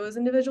those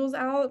individuals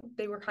out.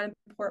 They were kind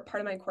of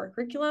part of my core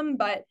curriculum,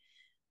 but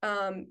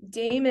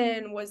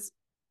Damon was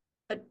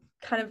a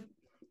kind of,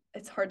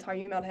 it's hard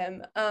talking about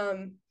him.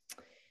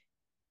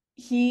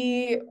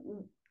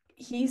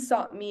 He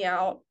sought me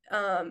out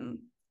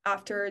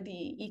after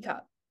the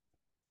E-Cup.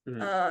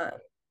 Mm-hmm.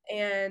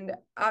 And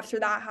after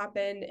that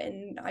happened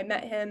and I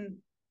met him,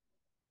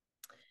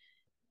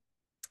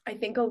 I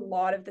think a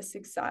lot of the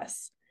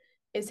success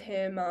is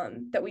him,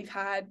 that we've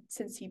had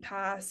since he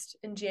passed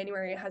in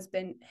January, has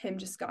been him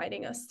just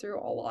guiding us through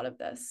a lot of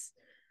this.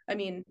 I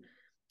mean,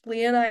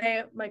 Leah and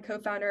I, my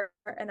co-founder,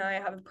 and I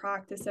have a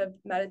practice of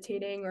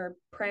meditating or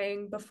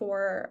praying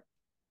before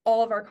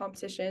all of our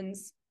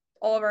competitions,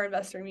 all of our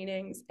investor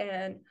meetings,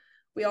 and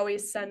we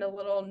always send a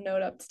little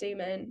note up to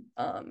Damon.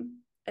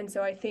 And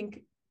so I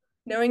think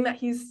knowing that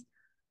he's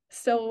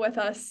still with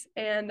us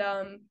and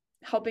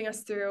helping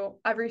us through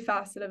every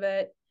facet of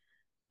it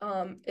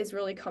is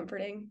really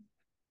comforting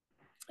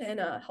and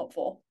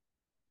helpful.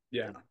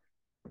 Yeah.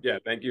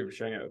 Thank you for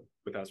sharing it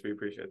with us. We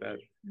appreciate that.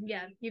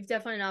 Yeah, you've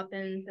definitely not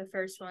been the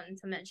first one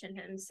to mention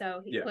him,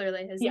 so he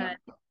clearly has had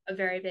a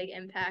very big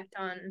impact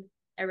on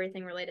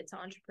everything related to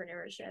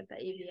entrepreneurship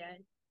at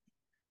UVA.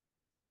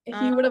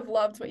 He would have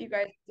loved what you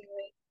guys are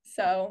doing.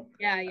 So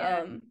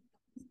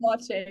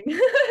watching.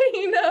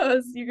 He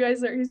knows you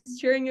guys are, he's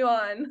cheering you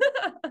on.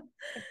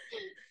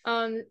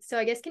 So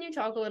I guess, can you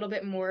talk a little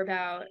bit more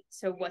about,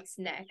 so what's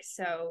next?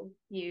 So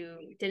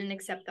you didn't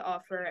accept the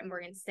offer at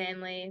Morgan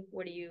Stanley.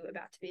 What are you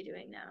about to be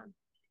doing now?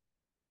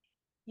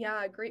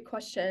 Yeah, great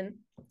question.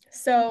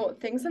 So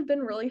things have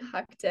been really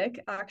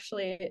hectic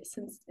actually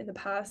since in the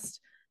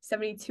past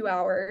 72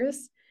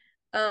 hours.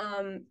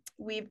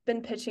 We've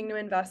been pitching to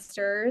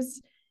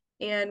investors,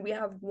 and we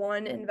have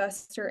one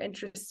investor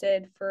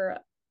interested for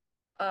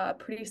a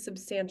pretty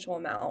substantial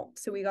amount.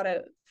 So we got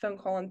a phone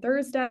call on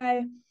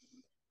Thursday.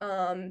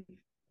 And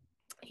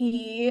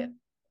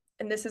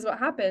this is what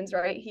happens,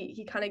 right?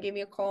 He kind of gave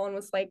me a call and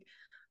was like,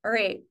 all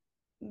right,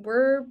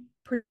 we're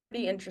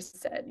pretty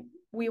interested.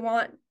 We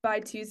want by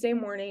Tuesday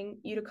morning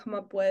you to come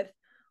up with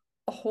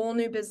a whole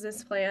new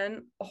business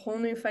plan, a whole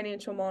new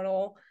financial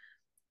model,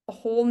 a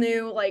whole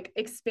new like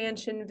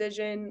expansion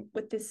vision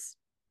with this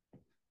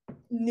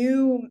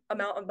new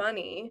amount of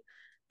money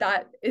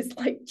that is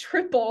like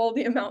triple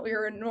the amount we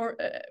were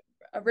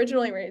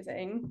originally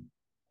raising.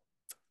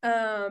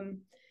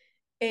 And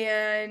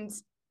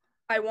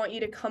I want you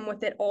to come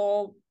with it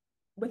all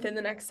within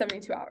the next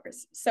 72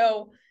 hours.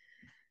 So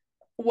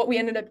what we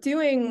ended up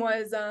doing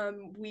was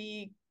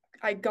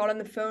I got on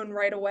the phone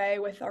right away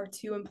with our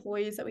 2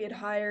 employees that we had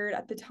hired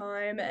at the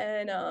time,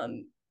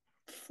 and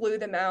flew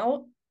them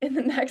out in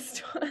the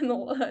next in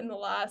the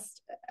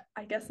last,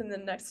 I guess, in the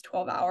next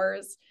 12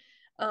 hours.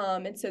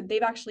 And so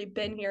they've actually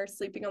been here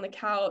sleeping on the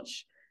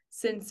couch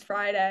since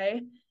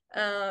Friday.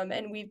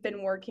 And we've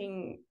been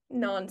working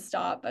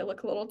nonstop. I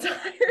look a little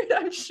tired,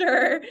 I'm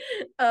sure.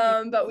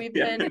 But we've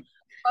been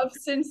up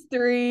since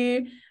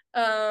 3.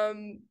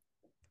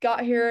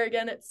 Got here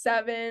again at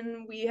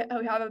 7. We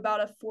have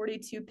about a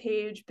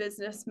 42-page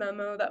business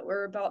memo that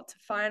we're about to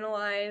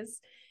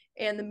finalize,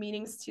 and the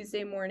meeting's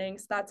Tuesday morning,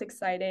 so that's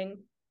exciting.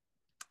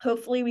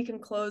 Hopefully we can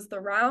close the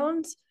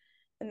round,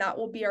 and that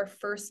will be our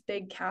first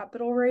big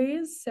capital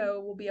raise,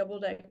 so we'll be able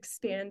to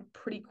expand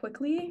pretty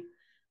quickly.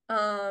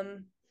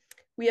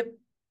 We have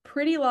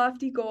pretty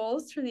lofty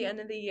goals for the end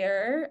of the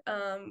year.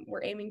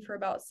 We're aiming for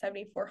about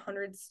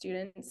 7,400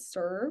 students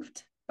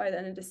served by the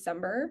end of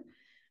December.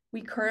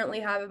 We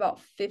currently have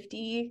about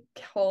 50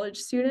 college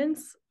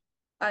students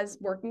as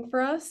working for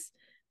us,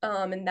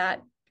 and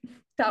that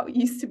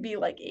used to be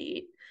like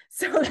 8,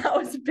 so that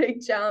was a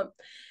big jump.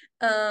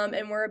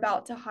 And we're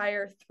about to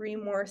hire 3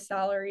 more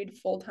salaried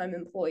full-time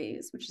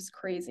employees, which is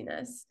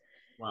craziness.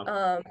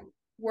 Wow.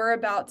 We're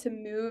about to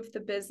move the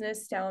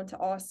business down to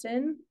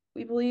Austin,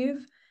 we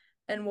believe,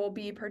 and we'll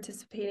be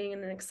participating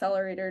in an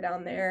accelerator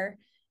down there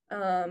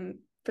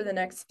for the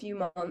next few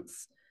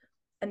months,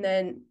 and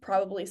then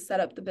probably set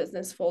up the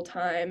business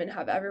full-time and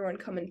have everyone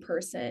come in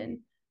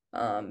person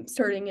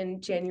starting in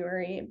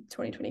January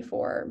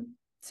 2024.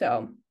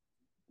 So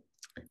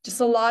just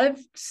a lot of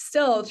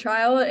still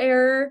trial and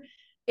error,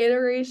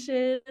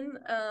 iteration,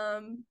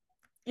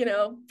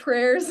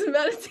 prayers and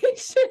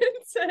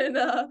meditations, and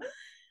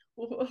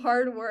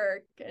hard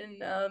work,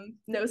 and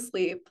no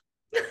sleep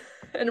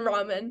and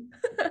ramen.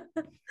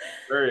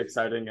 Very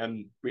exciting,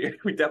 and we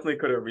definitely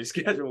could have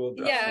rescheduled.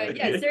 Yeah,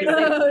 seriously.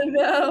 Oh,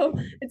 no,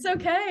 it's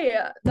okay.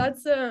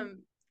 That's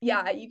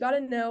you got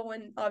to know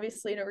when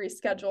obviously to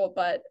reschedule,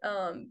 but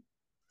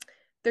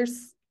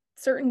there's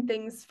certain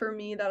things for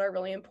me that are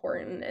really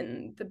important,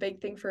 and the big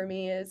thing for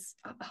me is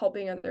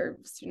helping other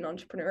student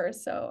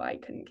entrepreneurs, so I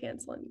couldn't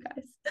cancel on you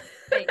guys.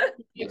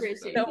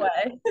 No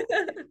way.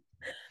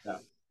 Yeah.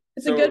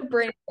 It's a good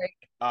brain break.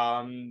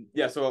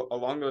 So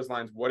along those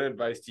lines, what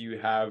advice do you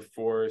have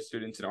for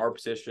students in our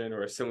position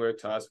or similar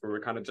to us, where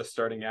we're kind of just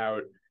starting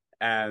out,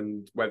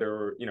 and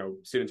whether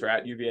students are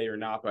at UVA or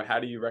not, but how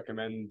do you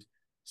recommend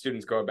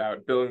students go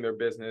about building their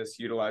business,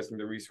 utilizing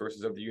the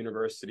resources of the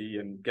university,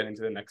 and getting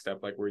to the next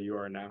step like where you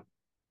are now?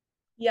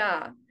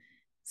 Yeah.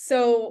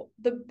 So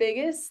the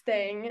biggest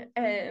thing,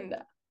 and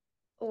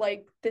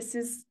like this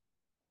is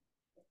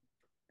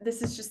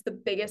just the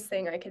biggest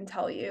thing I can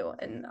tell you,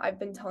 and I've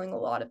been telling a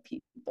lot of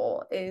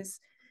people, is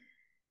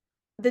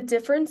the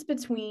difference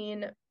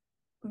between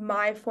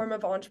my form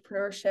of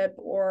entrepreneurship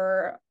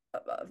or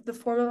the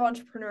form of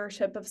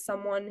entrepreneurship of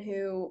someone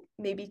who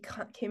maybe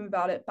came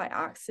about it by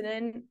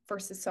accident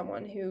versus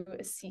someone who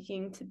is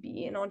seeking to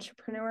be an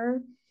entrepreneur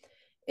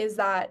is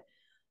that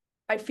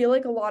I feel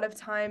like a lot of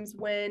times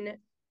when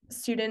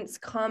students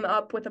come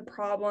up with a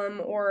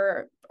problem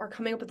or are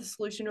coming up with a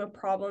solution to a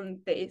problem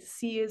they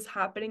see is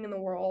happening in the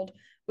world,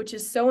 which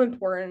is so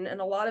important,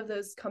 and a lot of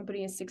those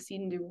companies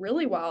succeed and do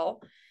really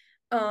well,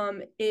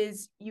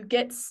 is you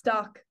get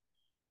stuck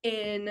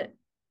in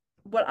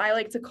what I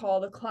like to call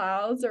the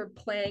clouds or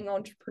playing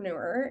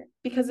entrepreneur,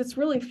 because it's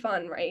really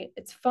fun, right?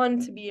 It's fun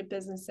to be a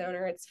business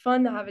owner. It's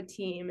fun to have a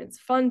team. It's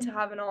fun to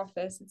have an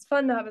office. It's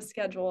fun to have a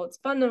schedule. It's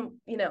fun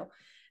to,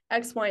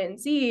 X, Y, and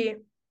Z.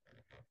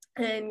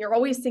 And you're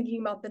always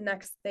thinking about the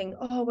next thing.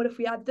 Oh, what if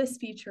we add this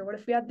feature? What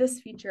if we add this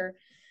feature?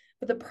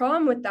 But the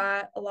problem with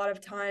that a lot of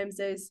times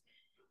is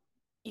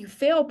you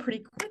fail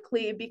pretty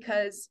quickly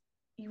because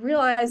you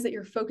realize that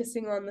you're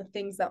focusing on the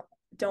things that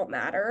don't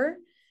matter.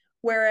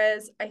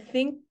 Whereas I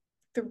think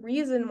the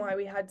reason why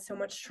we had so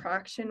much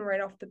traction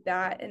right off the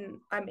bat and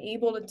I'm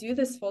able to do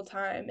this full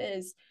time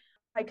is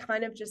I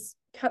kind of just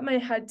kept my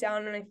head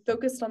down and I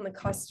focused on the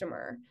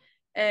customer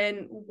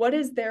and what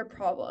is their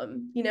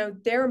problem.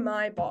 They're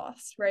my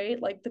boss, right?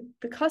 Like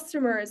the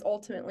customer is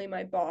ultimately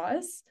my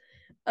boss.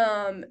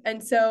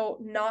 And so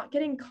not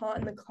getting caught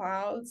in the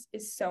clouds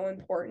is so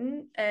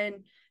important.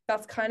 And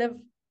that's kind of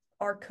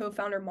our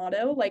co-founder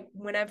motto. Like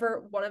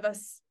whenever one of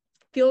us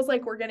feels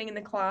like we're getting in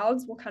the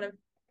clouds, we'll kind of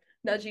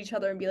nudge each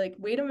other and be like,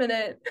 wait a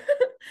minute,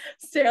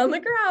 stay on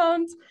the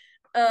ground,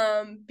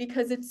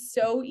 because it's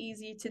so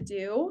easy to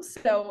do.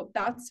 So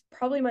that's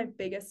probably my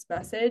biggest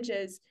message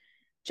is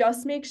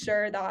just make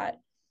sure that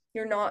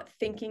you're not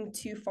thinking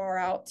too far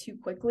out too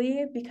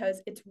quickly,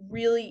 because it's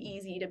really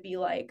easy to be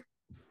like,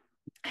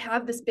 I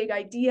have this big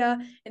idea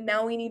and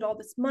now we need all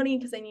this money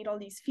because I need all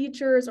these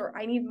features or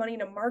I need money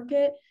to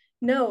market.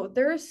 No,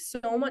 there's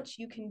so much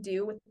you can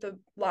do with the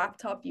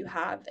laptop you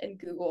have and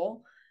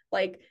Google.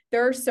 Like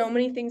there are so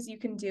many things you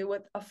can do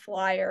with a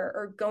flyer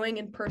or going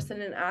in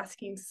person and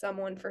asking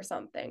someone for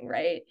something,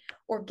 right?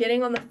 Or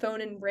getting on the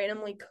phone and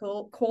randomly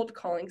cold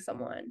calling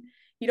someone.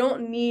 You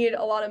don't need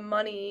a lot of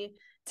money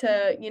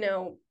to,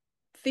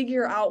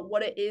 figure out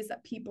what it is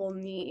that people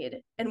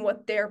need and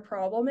what their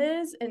problem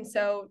is. And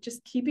so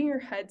just keeping your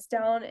heads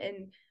down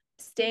and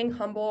staying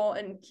humble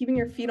and keeping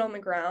your feet on the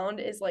ground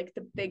is like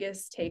the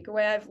biggest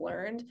takeaway I've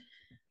learned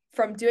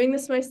from doing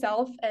this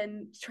myself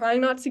and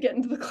trying not to get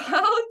into the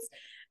clouds,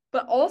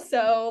 but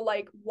also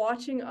like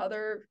watching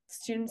other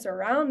students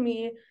around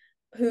me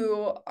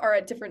who are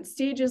at different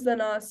stages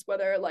than us,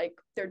 whether like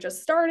they're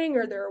just starting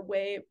or they're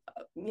way,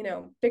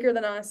 bigger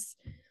than us.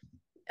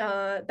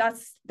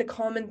 That's the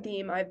common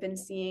theme I've been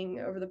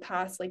seeing over the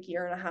past like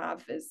year and a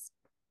half is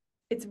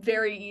it's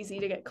very easy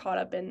to get caught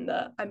up in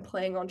the I'm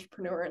playing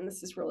entrepreneur and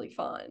this is really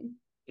fun.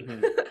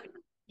 Mm-hmm.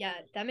 Yeah,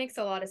 that makes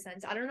a lot of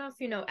sense. I don't know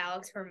if you know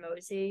Alex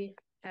Hormozy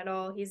at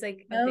all. He's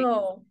like a big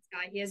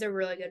guy. He has a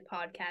really good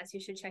podcast. You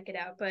should check it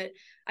out. But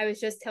I was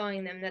just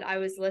telling them that I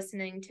was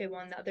listening to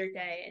one the other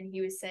day and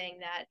he was saying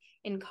that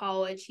in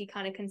college he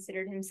kind of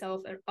considered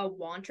himself a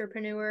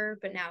wantrepreneur,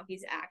 but now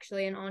he's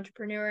actually an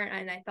entrepreneur.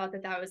 And I thought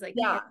that was like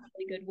a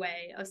really good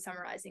way of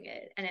summarizing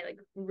it. And it like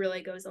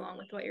really goes along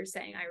with what you're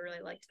saying. I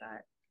really liked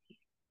that.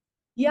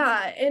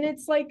 Yeah, and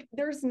it's like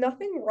there's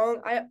nothing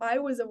wrong. I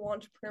was a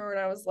entrepreneur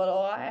when I was little.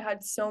 I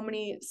had so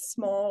many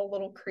small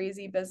little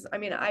crazy business. I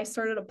mean, I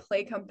started a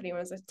play company when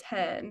I was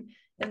 10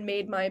 and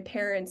made my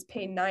parents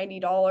pay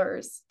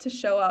 $90 to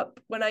show up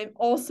when I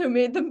also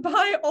made them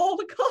buy all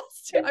the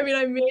costumes. I mean,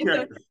 I made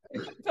them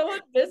come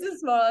with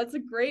business model. It's a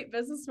great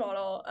business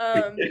model.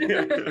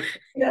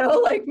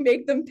 Like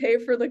make them pay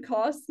for the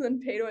costs and then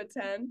pay to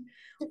attend.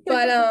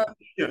 But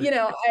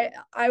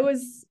I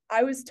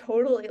was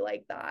totally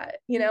like that.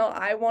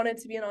 I wanted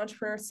to be an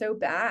entrepreneur so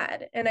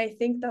bad. And I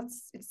think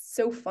it's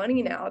so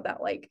funny now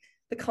that like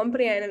the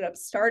company I ended up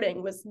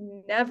starting was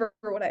never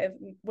what I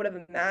would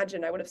have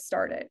imagined I would have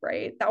started,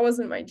 right? That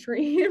wasn't my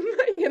dream,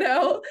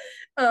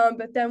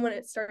 but then when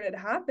it started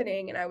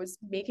happening and I was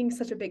making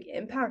such a big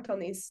impact on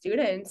these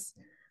students,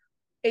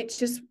 it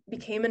just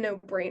became a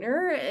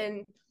no-brainer.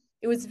 And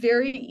it was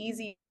very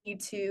easy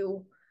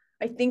to,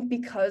 I think,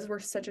 because we're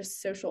such a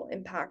social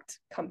impact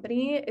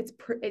company, it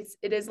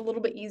is a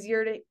little bit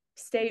easier to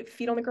stay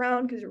feet on the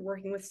ground because you're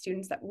working with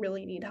students that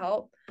really need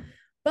help.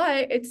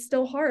 But it's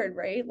still hard,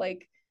 right?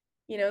 Like,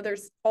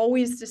 there's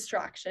always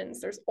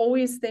distractions. There's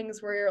always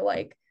things where you're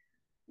like,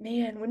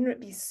 man, wouldn't it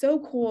be so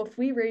cool if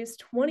we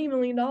raised $20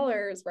 million,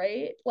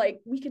 right? Like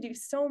we could do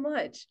so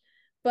much,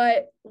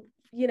 but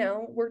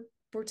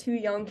we're too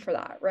young for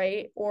that,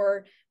 right?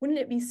 Or wouldn't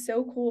it be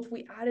so cool if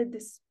we added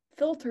this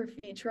filter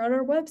feature on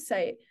our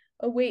website?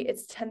 Oh wait,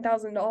 it's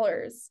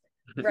 $10,000,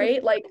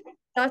 right? Like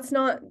that's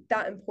not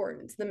that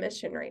important to the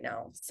mission right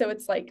now. So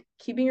it's like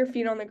keeping your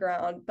feet on the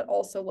ground, but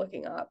also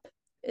looking up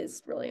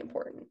is really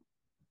important.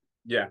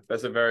 Yeah,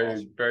 that's a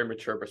very, very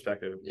mature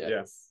perspective.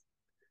 Yes.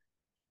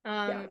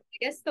 I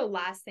guess the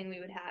last thing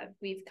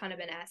we've kind of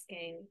been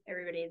asking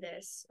everybody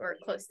this, or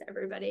close to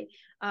everybody.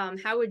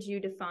 How would you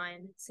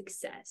define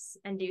success?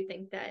 And do you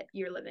think that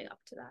you're living up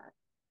to that?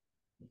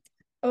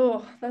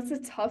 Oh, that's a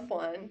tough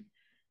one.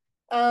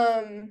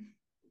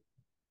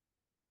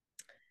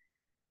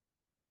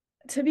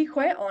 To be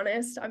quite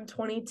honest, I'm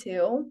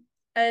 22.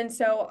 And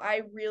so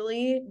I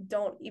really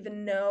don't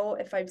even know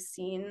if I've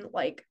seen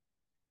like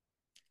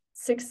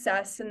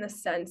success in the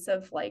sense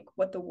of like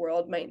what the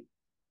world might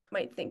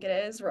think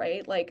it is,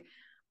 right? Like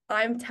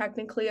I'm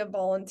technically a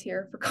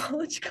volunteer for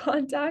College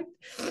Contact.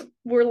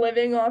 We're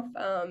living off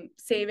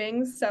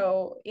savings,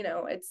 so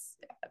it's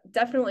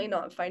definitely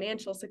not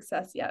financial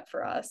success yet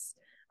for us,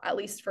 at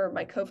least for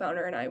my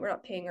co-founder and I. We're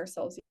not paying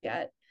ourselves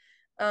yet.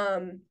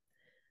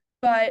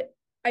 But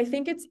I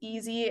think it's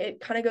easy. It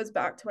kind of goes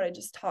back to what I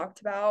just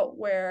talked about,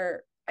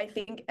 where I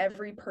think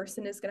every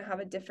person is going to have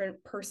a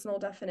different personal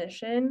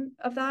definition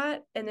of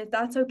that. And if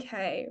that's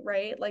okay,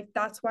 right? Like,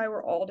 that's why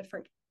we're all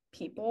different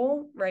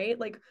people, right?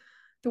 Like,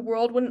 the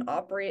world wouldn't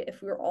operate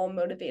if we were all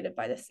motivated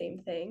by the same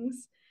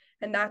things.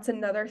 And that's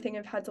another thing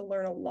I've had to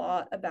learn a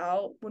lot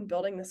about when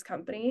building this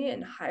company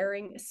and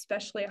hiring,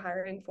 especially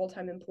hiring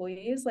full-time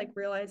employees, like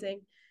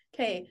realizing,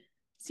 okay,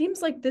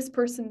 seems like this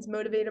person's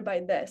motivated by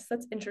this.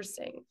 That's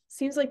interesting.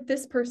 Seems like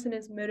this person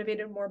is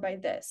motivated more by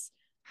this.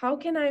 How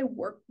can I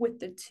work with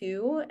the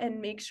two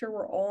and make sure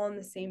we're all on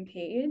the same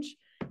page?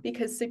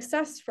 Because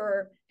success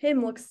for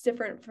him looks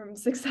different from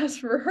success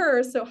for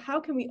her. So how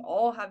can we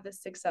all have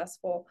this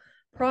successful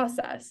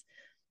process?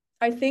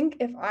 I think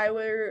if I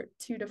were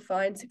to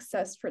define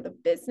success for the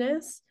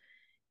business,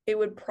 it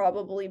would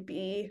probably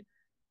be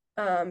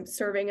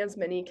serving as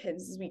many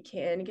kids as we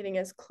can, getting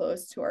as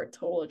close to our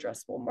total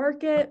addressable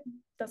market.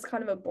 That's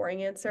kind of a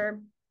boring answer.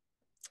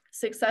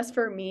 Success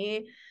for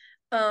me,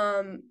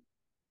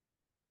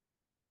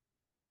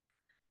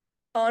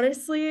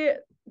 honestly,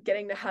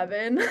 getting to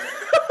heaven,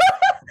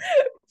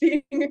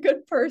 being a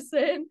good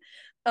person,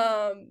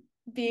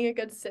 being a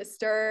good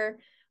sister,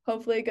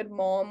 hopefully a good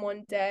mom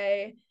one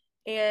day.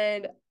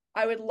 And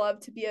I would love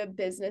to be a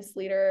business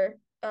leader,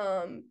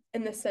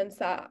 in the sense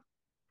that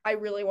I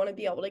really want to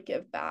be able to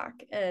give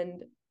back.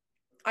 And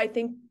I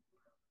think,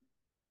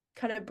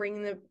 kind of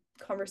bringing the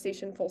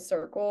conversation full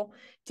circle,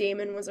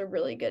 Damon was a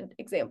really good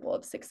example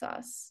of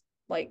success.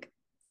 Like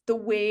the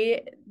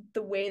way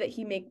that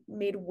he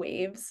made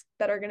waves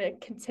that are going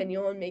to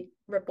continue and make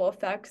ripple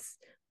effects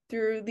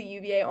through the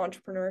UVA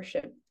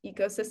entrepreneurship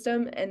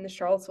ecosystem and the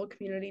Charlottesville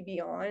community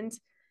beyond.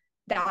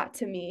 That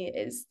to me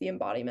is the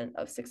embodiment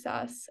of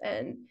success.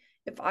 And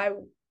if I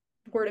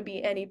were to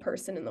be any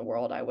person in the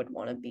world, I would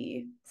want to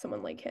be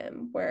someone like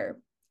him, where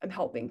I'm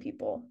helping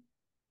people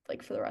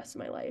like for the rest of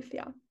my life.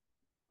 Yeah.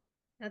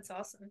 That's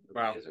awesome.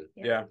 Wow. Amazing.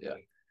 Yeah. Yeah.